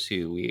players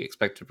who we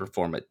expect to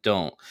perform but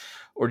don't,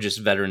 or just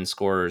veteran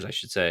scorers, I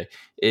should say,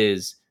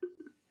 is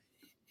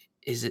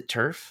it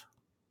turf?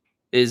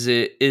 Is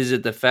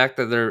it the fact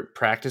that they're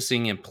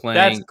practicing and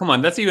playing? Come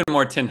on, that's even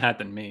more tin hat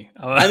than me.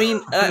 I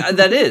mean,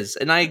 that is,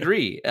 and I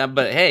agree.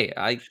 But hey,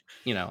 I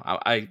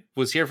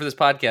was here for this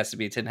podcast to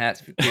be a tin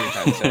hat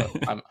time, so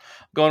I'm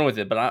going with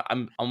it. But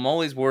I'm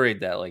always worried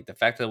that, like, the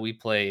fact that we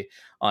play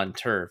on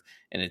turf,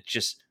 and it's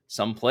just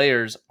some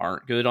players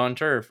aren't good on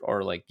turf,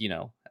 or like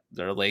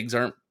their legs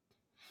aren't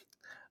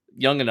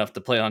young enough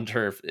to play on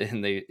turf,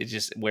 and it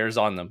just wears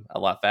on them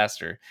a lot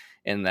faster,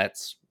 and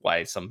that's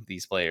why some of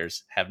these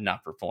players have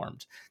not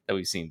performed, that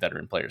we've seen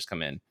veteran players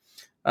come in.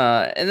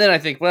 And then I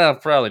think, well,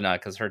 probably not,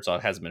 because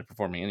Herzog hasn't been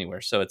performing anywhere,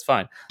 so it's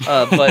fine.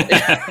 But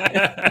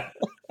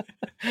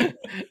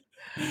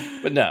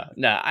but no,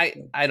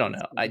 I don't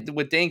know.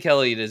 With Dane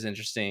Kelly, it is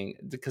interesting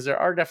because there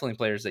are definitely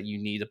players that you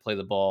need to play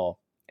the ball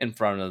in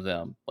front of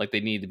them. Like, they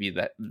need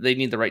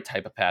the right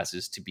type of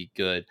passes to be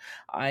good.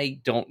 I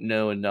don't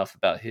know enough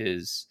about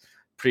his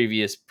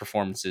previous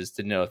performances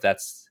to know if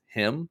that's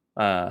him.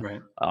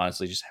 Right. I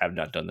honestly just have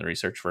not done the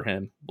research for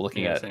him,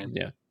 looking at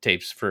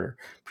tapes for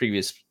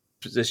previous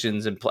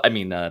positions and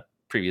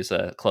previous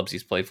clubs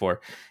he's played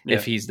for,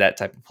 if he's that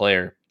type of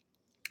player.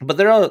 But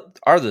there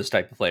are those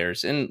type of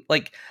players, and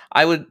like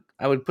I would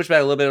push back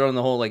a little bit on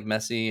the whole like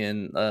Messi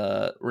and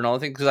Ronaldo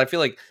thing, because I feel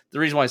like the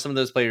reason why some of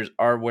those players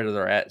are where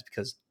they're at is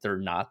because they're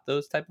not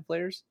those type of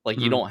players. Like,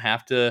 you don't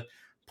have to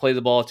play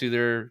the ball to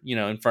their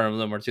in front of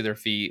them or to their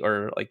feet,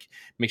 or like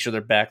make sure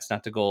their back's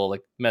not to goal.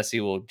 Like,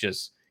 Messi will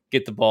just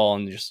get the ball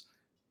and just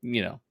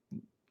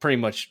pretty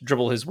much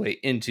dribble his way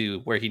into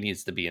where he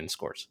needs to be in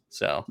scores.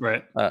 So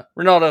Right.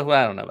 Ronaldo,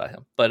 well, I don't know about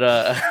him, but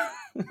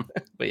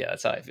but yeah,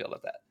 that's how I feel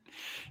about that.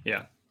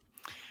 Yeah.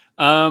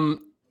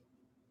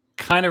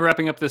 Kind of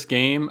wrapping up this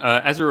game.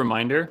 As a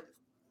reminder,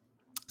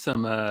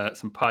 some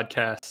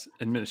podcast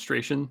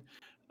administration.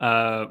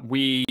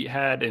 We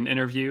had an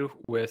interview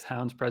with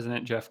Hounds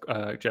president Jeff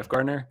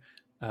Gardner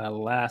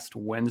last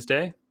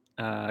Wednesday.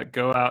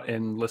 Go out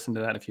and listen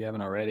to that if you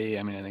haven't already.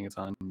 I mean, I think it's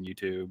on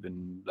YouTube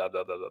and blah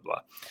blah blah blah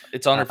blah.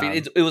 It's on our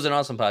feed. It was an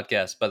awesome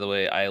podcast, by the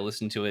way. I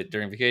listened to it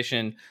during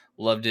vacation,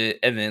 loved it,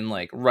 and then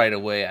like right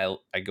away,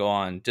 I go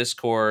on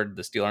Discord,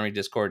 the Steel Army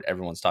Discord.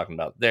 Everyone's talking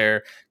about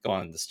there. Go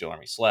on the Steel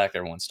Army Slack.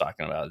 Everyone's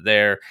talking about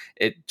there.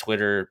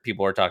 Twitter,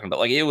 people are talking about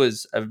like it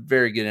was a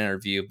very good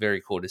interview.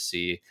 Very cool to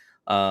see.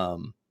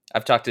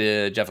 I've talked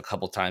to Jeff a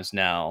couple times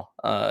now,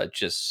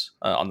 just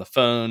on the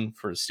phone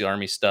for Steel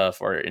Army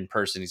stuff or in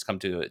person. He's come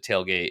to a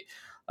tailgate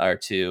or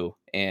two,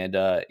 and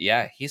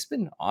yeah, he's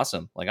been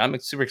awesome. Like I'm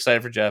super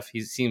excited for Jeff.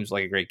 He seems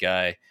like a great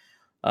guy.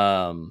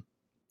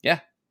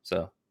 Yeah,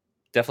 so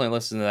definitely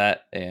listen to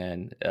that,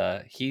 and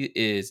he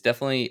is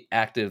definitely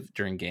active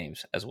during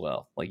games as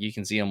well. Like you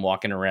can see him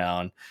walking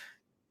around.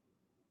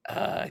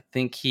 I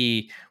think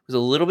he was a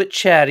little bit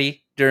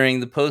chatty during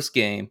the post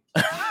game.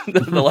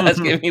 The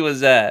last game he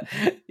was at,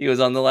 he was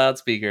on the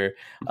loudspeaker.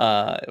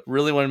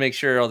 Really want to make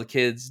sure all the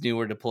kids knew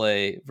where to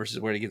play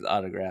versus where to get the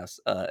autographs.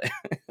 And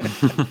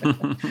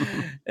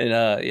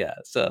yeah,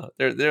 so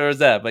there was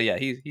that. But yeah,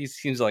 he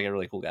seems like a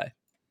really cool guy.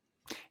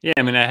 Yeah,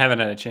 I mean, I haven't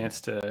had a chance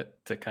to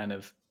kind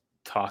of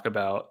talk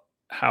about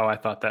how I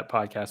thought that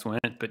podcast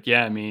went, but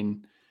yeah, I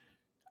mean,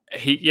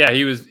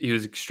 he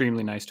was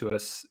extremely nice to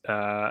us,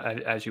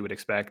 as you would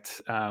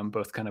expect,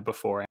 both kind of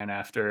before and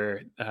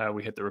after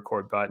we hit the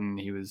record button.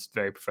 He was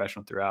very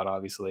professional throughout,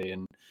 obviously,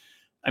 and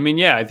I mean,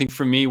 yeah, I think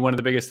for me one of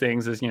the biggest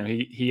things is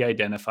he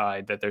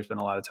identified that there's been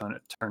a lot of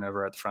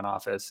turnover at the front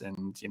office,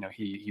 and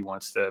he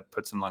wants to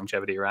put some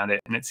longevity around it,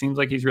 and it seems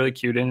like he's really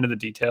cued into the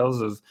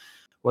details of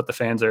what the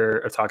fans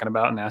are talking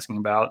about and asking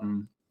about,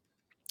 and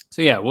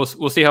so yeah, we'll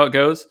see how it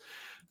goes.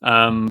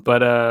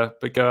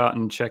 But go out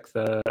and check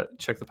the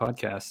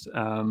podcast.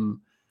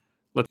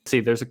 Let's see.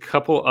 There's a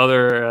couple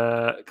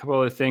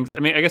other things. I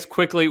mean, I guess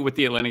quickly with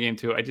the Atlanta game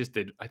too. I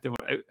thought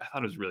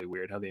it was really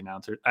weird how the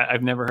announcers.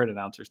 I've never heard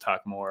announcers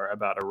talk more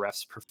about a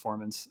ref's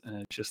performance,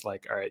 and it's just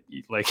like, all right,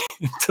 like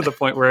to the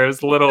point where it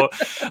was a little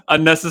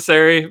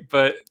unnecessary.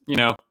 But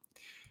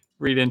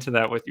read into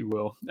that what you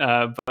will.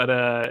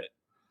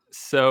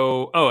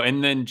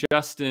 And then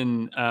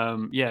Justin,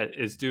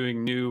 is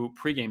doing new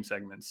pregame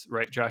segments,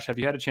 right? Josh, have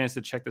you had a chance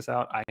to check this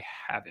out? I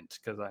haven't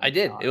because I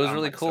did. It was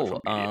really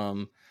cool.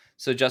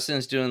 So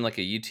Justin's doing like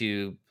a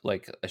YouTube,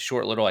 like a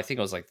short little, I think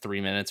it was like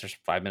 3 minutes or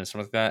 5 minutes,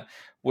 something like that,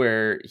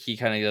 where he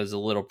kind of does a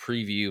little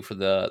preview for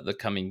the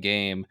coming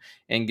game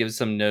and gives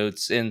some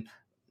notes. And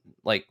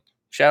like,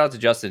 shout out to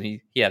Justin.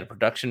 He had a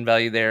production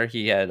value there.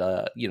 He had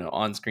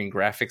on-screen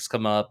graphics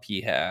come up. He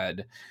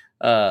had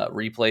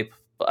replay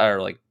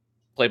or like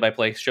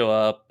play-by-play show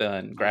up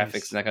and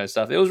graphics and that kind of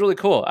stuff. It was really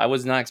cool. I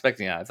was not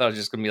expecting that. I thought it was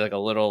just gonna be like a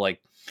little like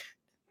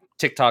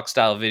TikTok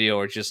style video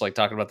or just like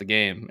talking about the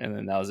game, and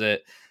then that was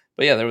it.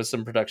 But yeah, there was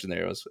some production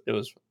there. It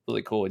was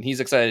really cool, and he's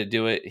excited to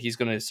do it. He's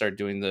going to start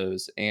doing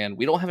those, and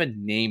we don't have a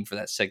name for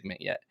that segment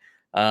yet,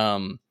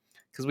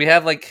 because we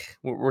have like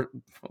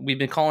we've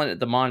been calling it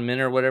the Mon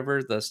Min or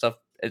whatever, the stuff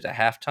at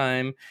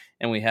halftime,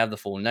 and we have the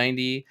full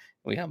 90, and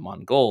we have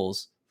Mon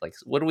Goals. Like,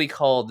 what do we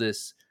call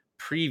this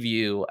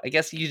preview? I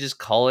guess you just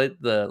call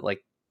it the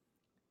like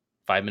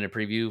 5-minute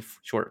preview,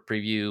 short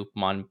preview,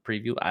 Mon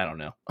preview. I don't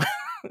know.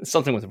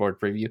 Something with the word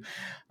preview.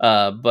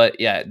 But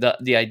yeah,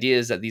 the idea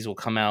is that these will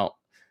come out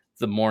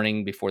the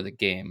morning before the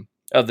game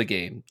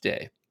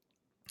day.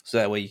 So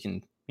that way you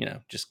can,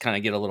 just kind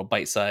of get a little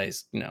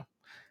bite-sized,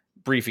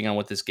 briefing on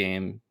what this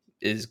game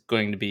is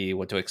going to be,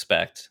 what to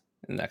expect,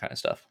 and that kind of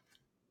stuff.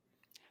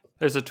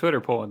 There's a Twitter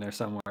poll in there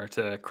somewhere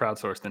to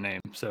crowdsource the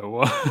name,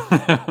 so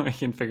we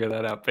can figure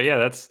that out. But yeah,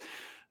 that's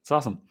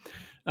awesome.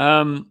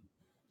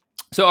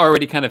 So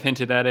already kind of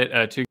hinted at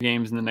it, 2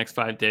 games in the next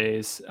 5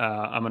 days.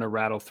 I'm going to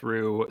rattle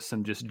through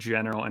some just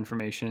general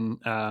information.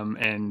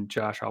 And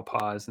Josh, I'll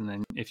pause. And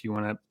then if you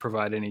want to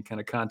provide any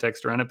kind of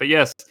context around it. But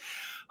yes,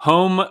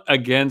 home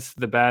against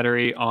the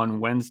Battery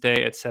on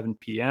Wednesday at 7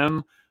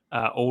 p.m.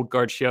 Old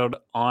Guard Shield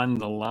on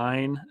the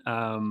line.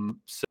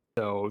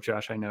 So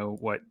Josh, I know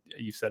what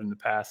you've said in the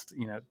past.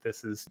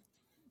 This is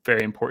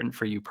very important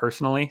for you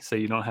personally, so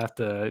you don't have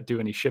to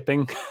do any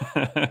shipping.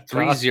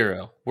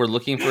 3-0. We're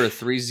looking for a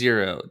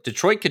 3-0.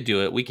 Detroit could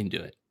do it. We can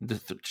do it.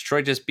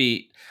 Detroit just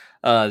beat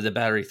the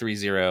Battery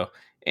 3-0.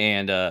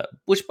 And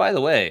which, by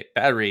the way,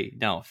 Battery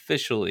now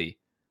officially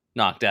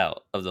knocked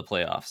out of the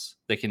playoffs.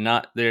 They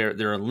cannot.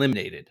 They're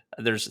eliminated.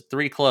 There's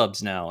 3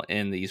 clubs now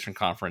in the Eastern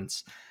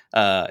Conference.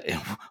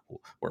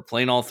 We're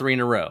playing all 3 in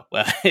a row.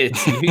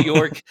 It's New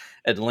York,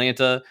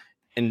 Atlanta,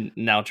 and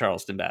now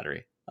Charleston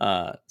Battery.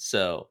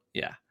 So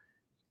yeah.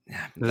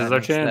 This is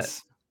our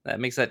chance. That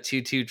makes that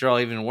 2-2 draw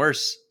even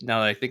worse now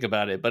that I think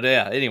about it. But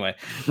yeah, anyway,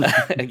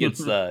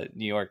 against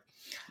New York.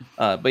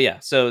 But yeah,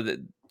 so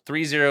the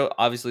 3-0,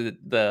 obviously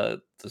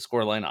the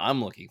score line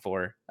I'm looking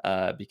for,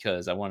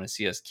 because I want to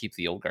see us keep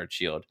the Old Guard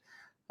shield.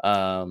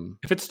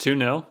 If it's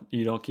 2-0,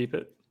 you don't keep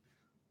it.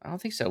 I don't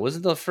think so.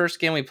 Wasn't the first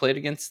game we played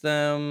against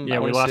them? Yeah, I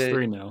we want to lost say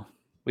 3-0.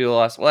 we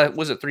lost. Well,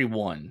 was it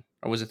 3-1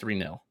 or was it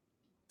 3-0? I think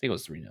it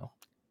was 3-0.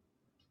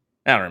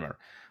 I don't remember.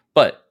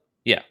 But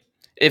yeah,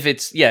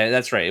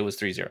 that's right. It was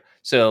 3-0.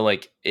 So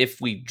like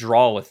if we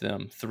draw with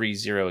them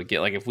 3-0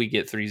 again, like if we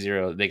get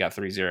 3-0, they got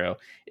 3-0,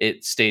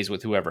 it stays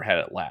with whoever had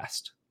it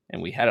last.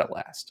 And we had it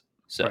last.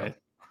 So Right.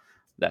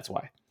 that's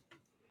why.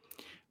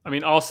 I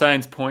mean, all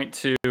signs point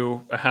to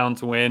a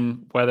Hounds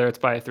win, whether it's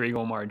by a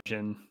 3-goal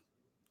margin.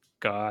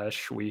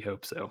 Gosh, we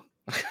hope so.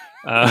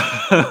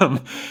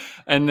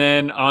 And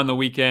then on the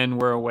weekend,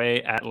 we're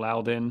away at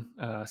Loudon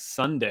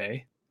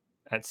Sunday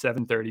at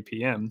 7:30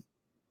 p.m.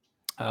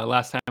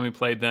 Last time we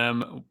played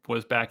them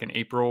was back in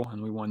April,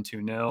 and we won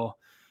 2-0.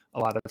 A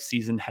lot of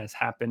season has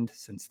happened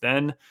since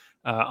then.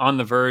 On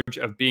the verge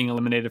of being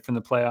eliminated from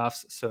the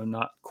playoffs, so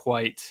not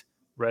quite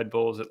Red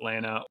Bulls,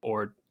 Atlanta,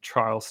 or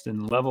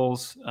Charleston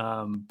levels,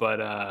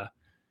 but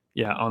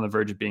yeah, on the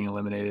verge of being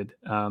eliminated.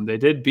 They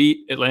did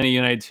beat Atlanta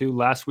United 2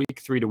 last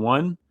week,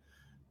 3-1.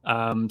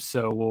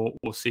 So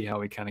we'll see how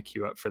we kind of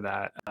queue up for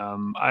that.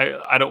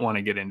 I don't want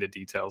to get into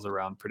details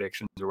around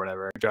predictions or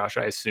whatever. Josh,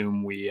 I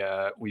assume we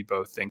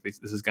both think this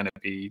is going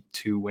to be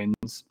 2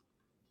 wins.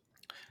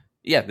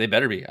 Yeah, they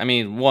better be. I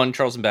mean, one,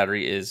 Charleston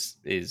Battery is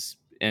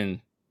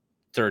in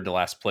third to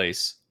last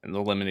place and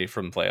eliminated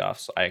from the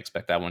playoffs. I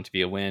expect that one to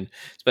be a win,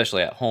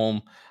 especially at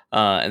home.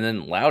 And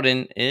then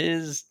Loudon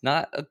is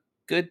not a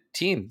good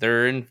team.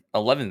 They're in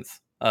 11th.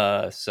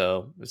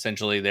 So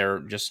essentially they're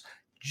just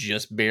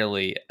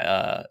barely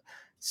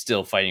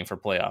still fighting for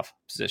playoff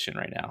position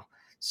right now.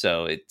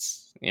 So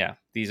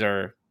these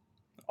are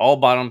all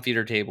bottom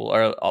feeder table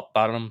or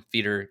bottom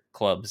feeder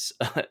clubs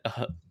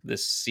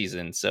this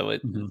season. So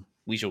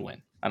we should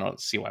win. I don't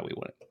see why we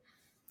wouldn't.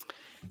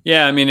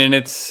 Yeah, I mean,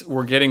 and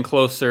we're getting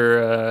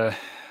closer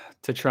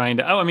to trying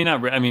to. I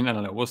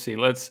don't know. We'll see.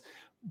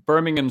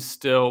 Birmingham's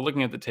still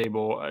looking at the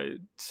table.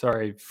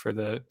 Sorry for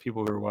the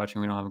people who are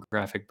watching. We don't have a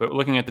graphic, but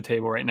looking at the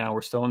table right now,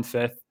 we're still in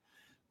 5th.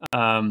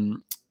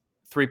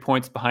 3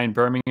 points behind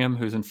Birmingham,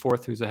 who's in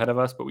 4th, who's ahead of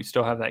us, but we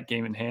still have that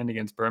game in hand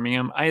against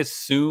Birmingham. I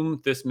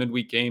assume this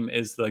midweek game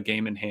is the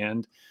game in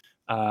hand.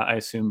 I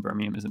assume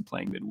Birmingham isn't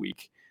playing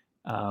midweek.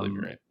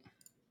 You're right.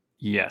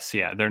 Yes,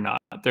 yeah, they're not.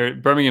 They're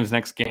Birmingham's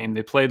next game.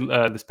 They played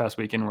this past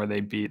weekend where they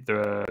beat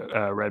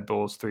the Red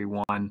Bulls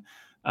 3-1, and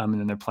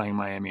then they're playing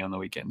Miami on the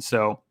weekend.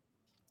 So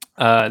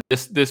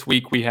this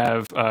week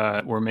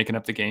we're making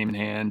up the game in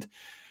hand.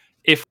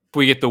 If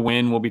we get the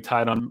win, we'll be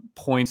tied on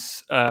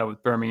points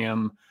with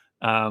Birmingham.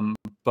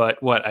 But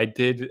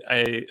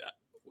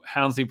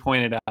Houndsley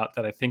pointed out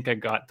that I think I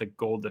got the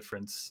goal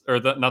difference,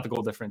 or not the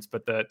goal difference,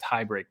 but the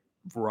tiebreak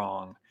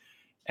wrong.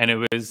 And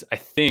it was, I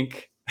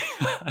think,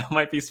 I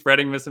might be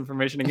spreading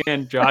misinformation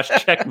again. Josh,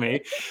 check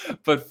me.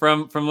 But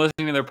from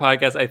listening to their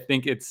podcast, I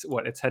think it's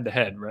head to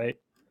head, right?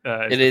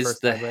 It is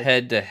the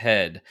head to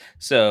head.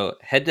 So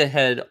head to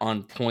head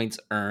on points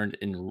earned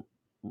in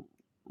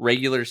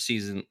regular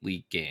season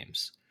league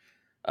games.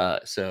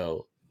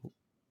 So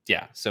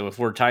if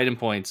we're tied in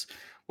points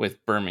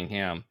with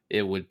Birmingham,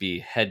 it would be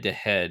head to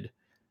head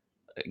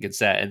against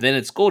that, and then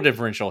it's goal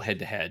differential head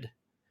to head,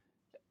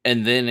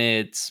 and then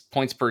it's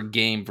points per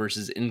game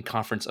versus in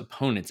conference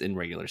opponents in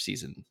regular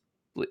season.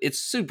 It's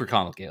super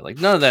complicated. Like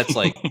none of that's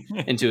like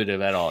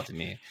intuitive at all to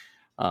me.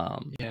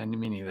 Yeah,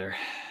 me neither.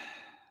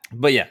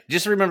 But yeah,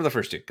 just remember the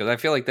first two because I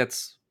feel like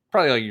that's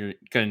probably all you're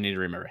going to need to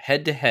remember.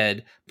 Head to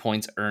head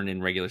points earned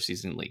in regular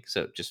season league.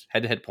 So just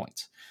head to head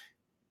points.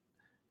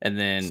 And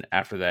then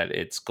after that,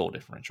 it's goal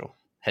differential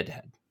head to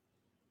head.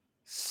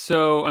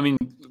 So, I mean,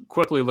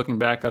 quickly looking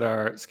back at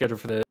our schedule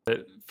for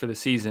the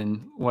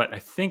season, I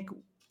think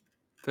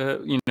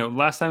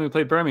last time we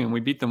played Birmingham,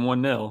 we beat them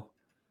 1-0.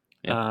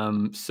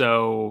 Yeah.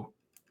 So,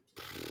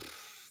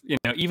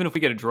 even if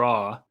we get a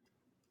draw,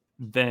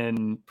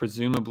 then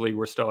presumably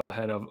we're still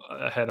ahead of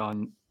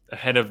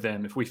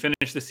them. If we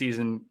finish the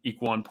season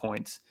equal on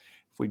points,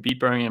 if we beat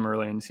Birmingham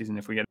early in the season,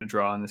 if we get a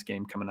draw in this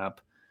game coming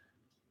up,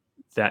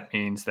 that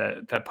means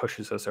that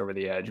pushes us over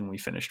the edge, and we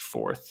finished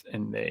 4th,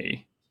 and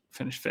they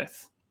finished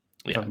 5th.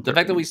 Yeah, the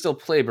fact that we still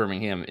play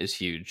Birmingham is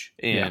huge,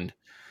 and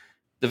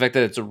the fact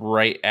that it's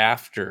right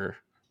after,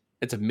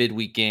 it's a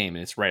midweek game,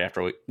 and it's right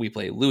after we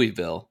play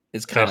Louisville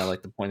is kind of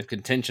like the point of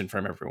contention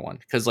from everyone,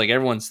 because like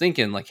everyone's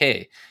thinking like,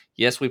 hey,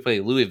 yes, we play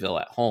Louisville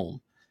at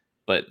home,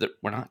 but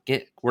we're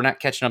not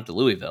catching up to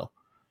Louisville.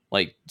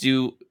 Like,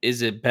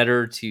 is it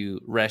better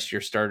to rest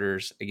your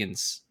starters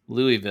against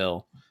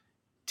Louisville,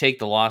 take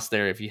the loss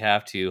there if you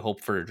have to, hope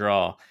for a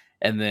draw,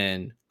 and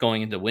then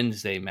going into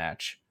Wednesday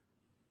match,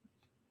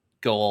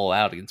 go all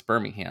out against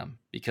Birmingham?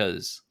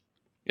 Because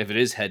if it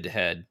is head to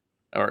head,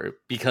 or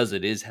because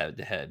it is head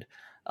to head,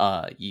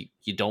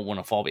 you don't want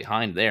to fall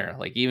behind there.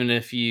 Like even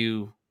if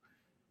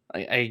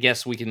I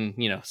guess we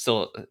can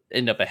still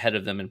end up ahead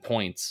of them in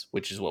points,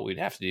 which is what we'd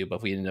have to do. But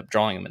if we end up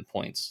drawing them in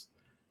points,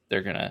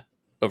 they're gonna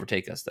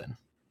overtake us then.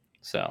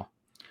 So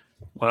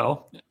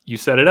Well, you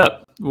set it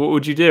up. What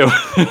would you do?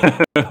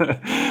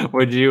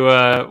 Would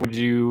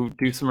you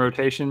do some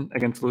rotation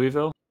against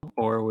Louisville,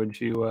 or would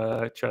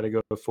you try to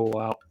go full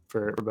out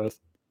for both?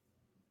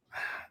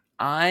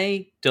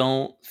 I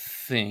don't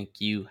think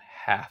you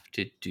have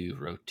to do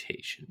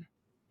rotation.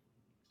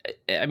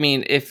 I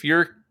mean, if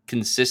you're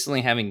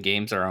consistently having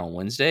games that are on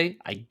Wednesday,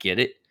 I get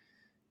it.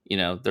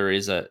 There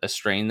is a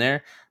strain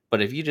there.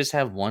 But if you just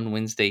have one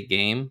Wednesday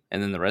game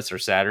and then the rest are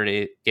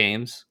Saturday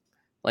games,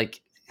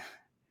 like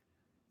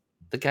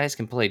the guys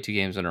can play 2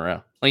 games in a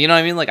row. Like, you know what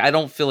I mean? Like, I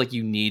don't feel like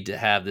you need to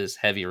have this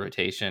heavy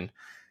rotation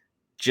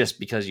just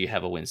because you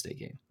have a Wednesday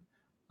game.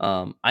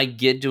 I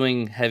get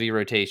doing heavy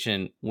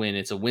rotation when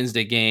it's a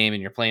Wednesday game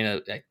and you're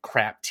playing a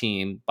crap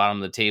team, bottom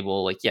of the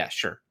table. Like, yeah,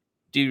 sure,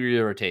 do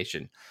your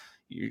rotation.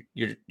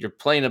 You're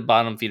playing a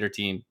bottom feeder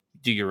team,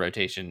 do your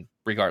rotation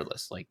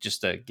regardless. Like,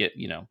 just to get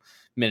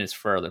minutes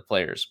for other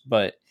players.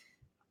 But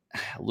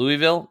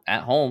Louisville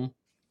at home,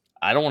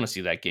 I don't want to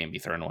see that game be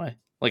thrown away.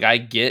 Like, I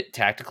get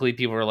tactically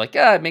people are like,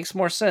 yeah, it makes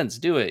more sense,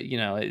 do it.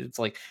 It's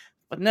like,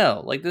 but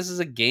no, like this is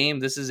a game.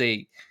 This is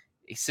a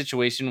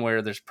situation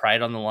where there's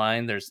pride on the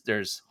line.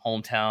 There's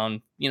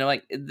hometown.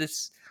 Like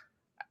this.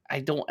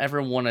 I don't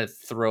ever want to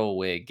throw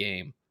away a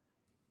game,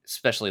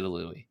 especially to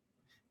Louis.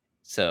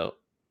 So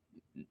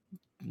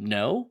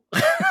no,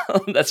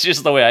 that's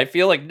just the way I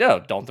feel. Like, no,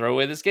 don't throw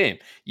away this game.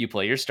 You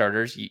play your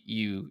starters.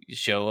 You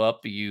show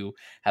up. You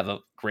have a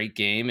great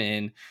game,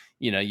 and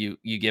you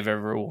give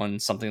everyone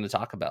something to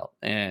talk about.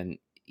 And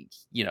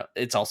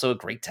it's also a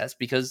great test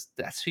because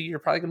that's who you're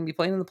probably going to be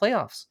playing in the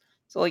playoffs.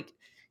 So like,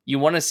 you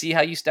want to see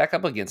how you stack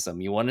up against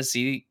them. You want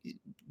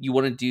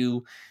to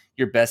do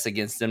your best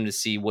against them to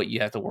see what you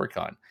have to work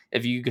on.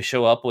 If you could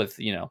show up with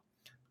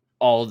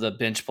all of the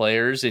bench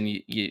players and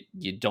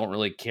you don't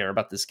really care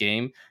about this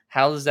game,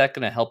 how is that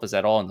going to help us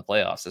at all in the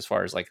playoffs as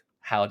far as like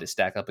how to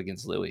stack up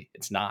against Louis?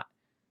 It's not.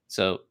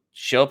 So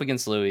show up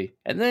against Louis,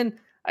 and then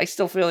I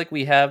still feel like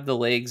we have the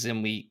legs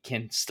and we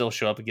can still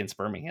show up against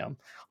Birmingham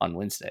on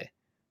Wednesday.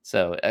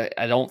 So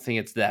I don't think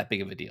it's that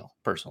big of a deal,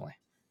 personally.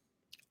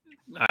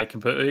 I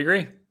completely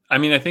agree. I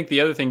mean, I think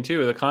the other thing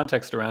too, the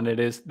context around it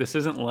is this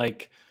isn't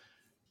like,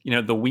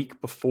 the week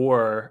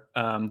before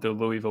the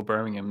Louisville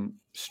Birmingham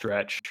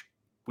stretch,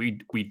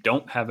 we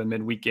don't have a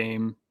midweek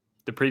game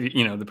the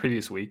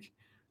previous week.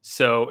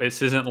 So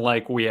this isn't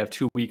like we have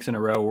 2 weeks in a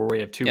row where we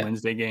have two Yeah.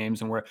 Wednesday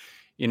games and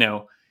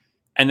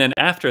and then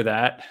after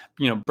that,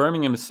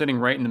 Birmingham is sitting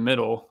right in the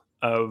middle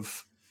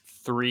of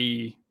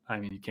three. I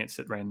mean, you can't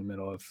sit right in the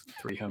middle of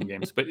 3 home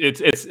games, but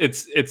it's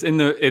in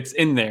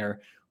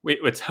there.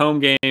 It's home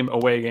game,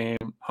 away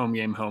game, home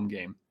game, home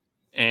game,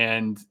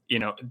 and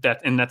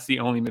that's the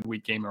only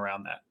midweek game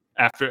around that.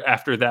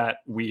 After that,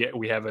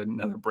 we have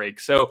another break.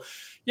 So,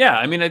 yeah,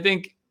 I mean, I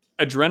think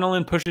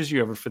adrenaline pushes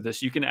you over for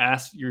this. You can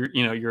ask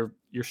your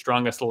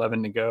strongest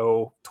 11 to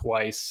go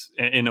twice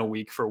in a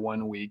week for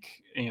 1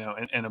 week,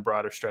 in a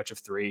broader stretch of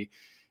 3.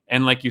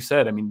 And like you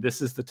said, I mean,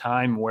 this is the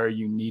time where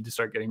you need to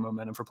start getting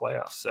momentum for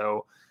playoffs.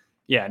 So,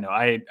 yeah, no,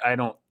 I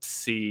don't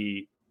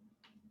see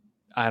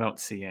any I don't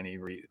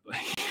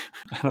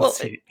Well,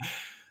 see.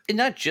 and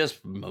not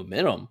just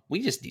momentum.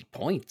 We just need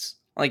points.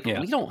 Like, Yeah.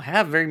 we don't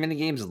have very many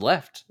games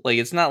left. Like,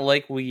 it's not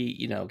like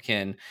we,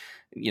 can,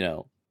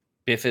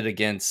 biff it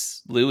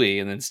against Louis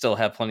and then still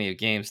have plenty of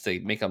games to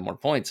make up more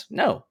points.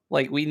 No,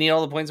 like we need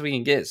all the points we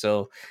can get.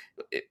 So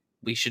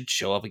we should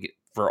show up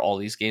for all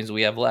these games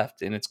we have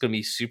left. And it's going to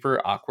be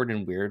super awkward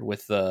and weird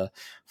with the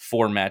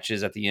 4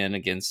 matches at the end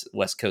against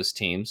West Coast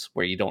teams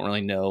where you don't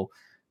really know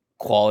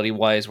quality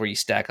wise where you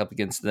stack up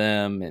against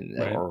them and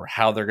Right. or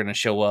how they're going to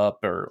show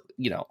up or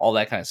all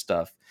that kind of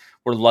stuff.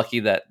 We're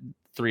lucky that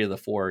 3 of the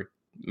 4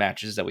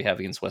 matches that we have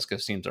against West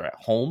Coast teams are at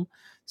home,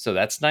 so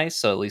that's nice.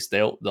 So at least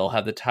they'll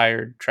have the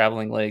tired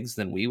traveling legs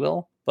than we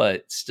will,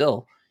 but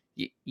still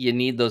you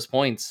need those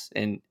points,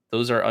 and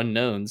those are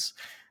unknowns,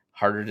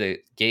 harder to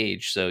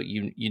gauge. So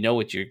you know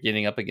what you're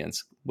getting up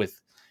against with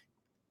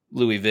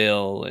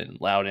Louisville and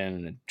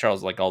Loudoun and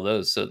Charles, like all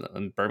those, so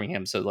and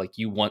Birmingham. So like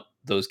you want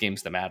those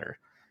games to matter.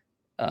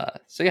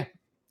 So yeah.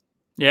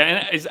 Yeah,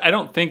 and I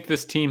don't think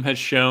this team has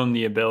shown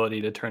the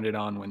ability to turn it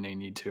on when they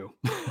need to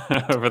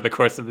over the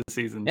course of the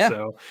season. Yeah.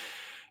 So,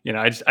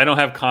 I don't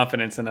have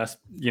confidence in us,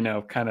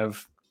 kind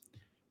of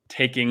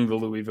taking the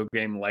Louisville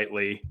game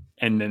lightly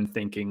and then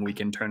thinking we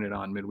can turn it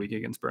on midweek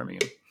against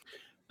Birmingham.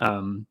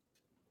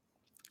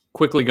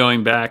 Quickly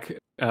going back,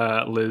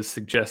 Liz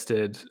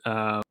suggested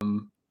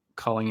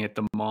calling it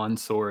the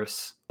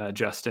Monsource,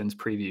 Justin's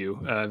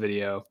preview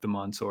video, the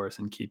Monsource,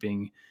 and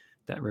keeping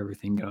that river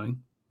thing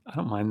going. I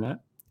don't mind that.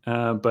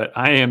 But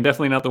I am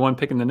definitely not the one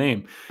picking the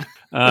name.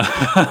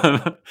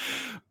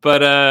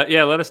 But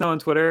yeah, let us know on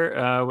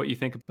Twitter what you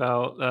think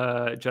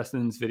about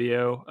Justin's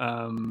video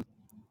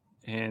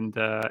and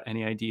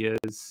any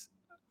ideas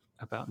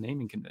about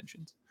naming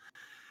conventions.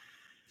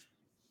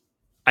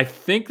 I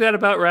think that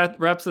about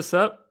wraps us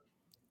up.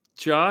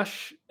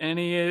 Josh,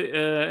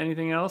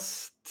 anything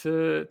else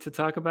to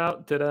talk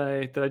about? Did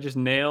I just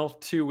nail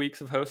 2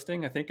 weeks of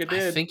hosting? I think I I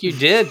did. think you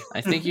did.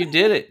 I think you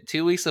did it.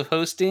 2 weeks of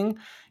hosting.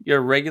 You're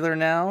a regular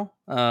now.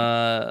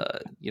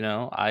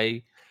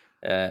 I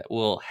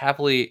will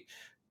happily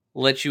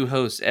let you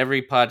host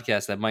every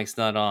podcast that Mike's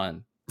not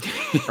on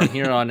from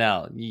here on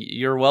out.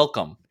 You're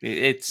welcome.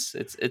 It's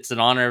an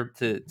honor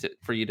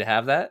for you to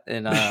have that,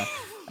 and I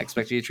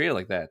expect you to treat it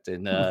like that,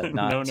 and not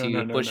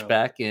to push No.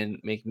 back and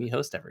make me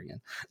host ever again.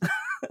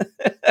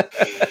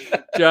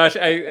 Josh,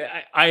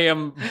 I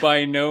am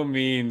by no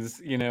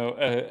means,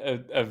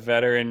 a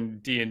veteran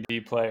D&D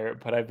player,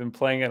 but I've been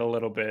playing it a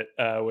little bit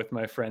with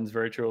my friends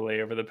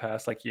virtually over the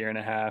past year and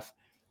a half.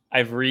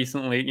 I've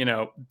recently,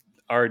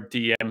 our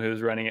DM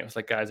who's running it was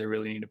like, guys, I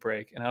really need a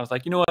break. And I was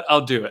like, you know what?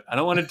 I'll do it. I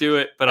don't want to do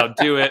it, but I'll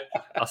do it.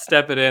 I'll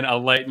step it in.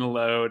 I'll lighten the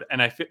load.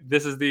 And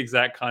this is the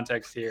exact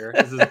context here.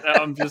 I was like,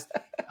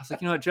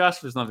 you know what?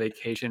 Josh was on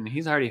vacation.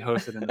 He's already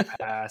hosted in the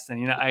past.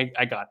 And,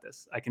 I got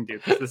this. I can do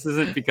this. This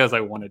isn't because I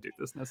want to do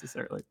this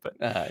necessarily.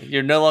 But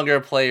you're no longer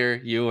a player.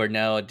 You are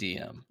now a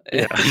DM.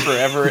 Yeah.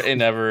 Forever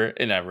and ever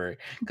and ever,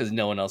 because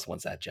no one else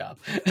wants that job.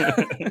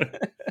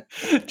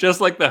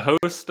 Just like the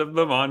host of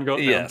the Mongol.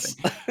 Yes.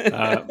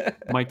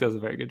 Mike does a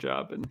very good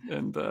job.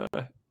 And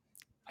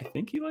I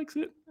think he likes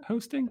it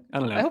hosting. I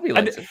don't know. I hope he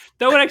likes it.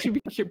 That would actually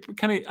be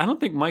kind of. I don't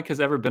think Mike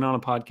has ever been on a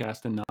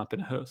podcast and not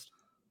been a host.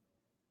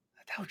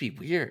 That would be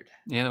weird.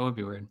 Yeah, that would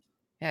be weird.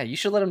 Yeah, you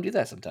should let him do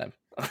that sometime.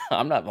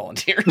 I'm not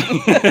volunteering.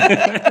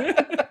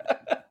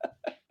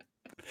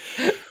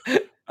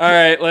 All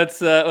right,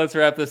 let's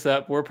wrap this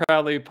up. We're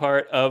proudly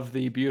part of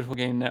the Beautiful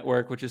Game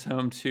Network, which is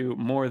home to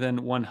more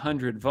than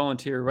 100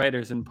 volunteer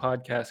writers and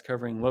podcasts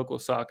covering local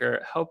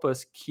soccer. Help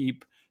us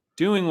keep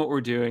doing what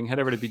we're doing. Head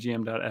over to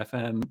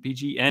bgn.fm,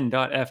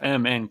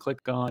 and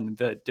click on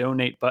the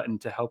donate button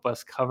to help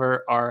us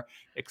cover our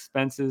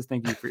expenses.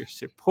 Thank you for your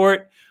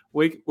support.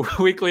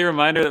 Weekly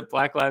reminder that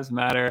Black Lives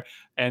Matter.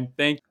 And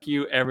thank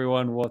you,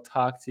 everyone. We'll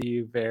talk to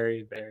you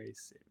very, very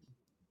soon.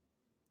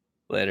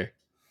 Later.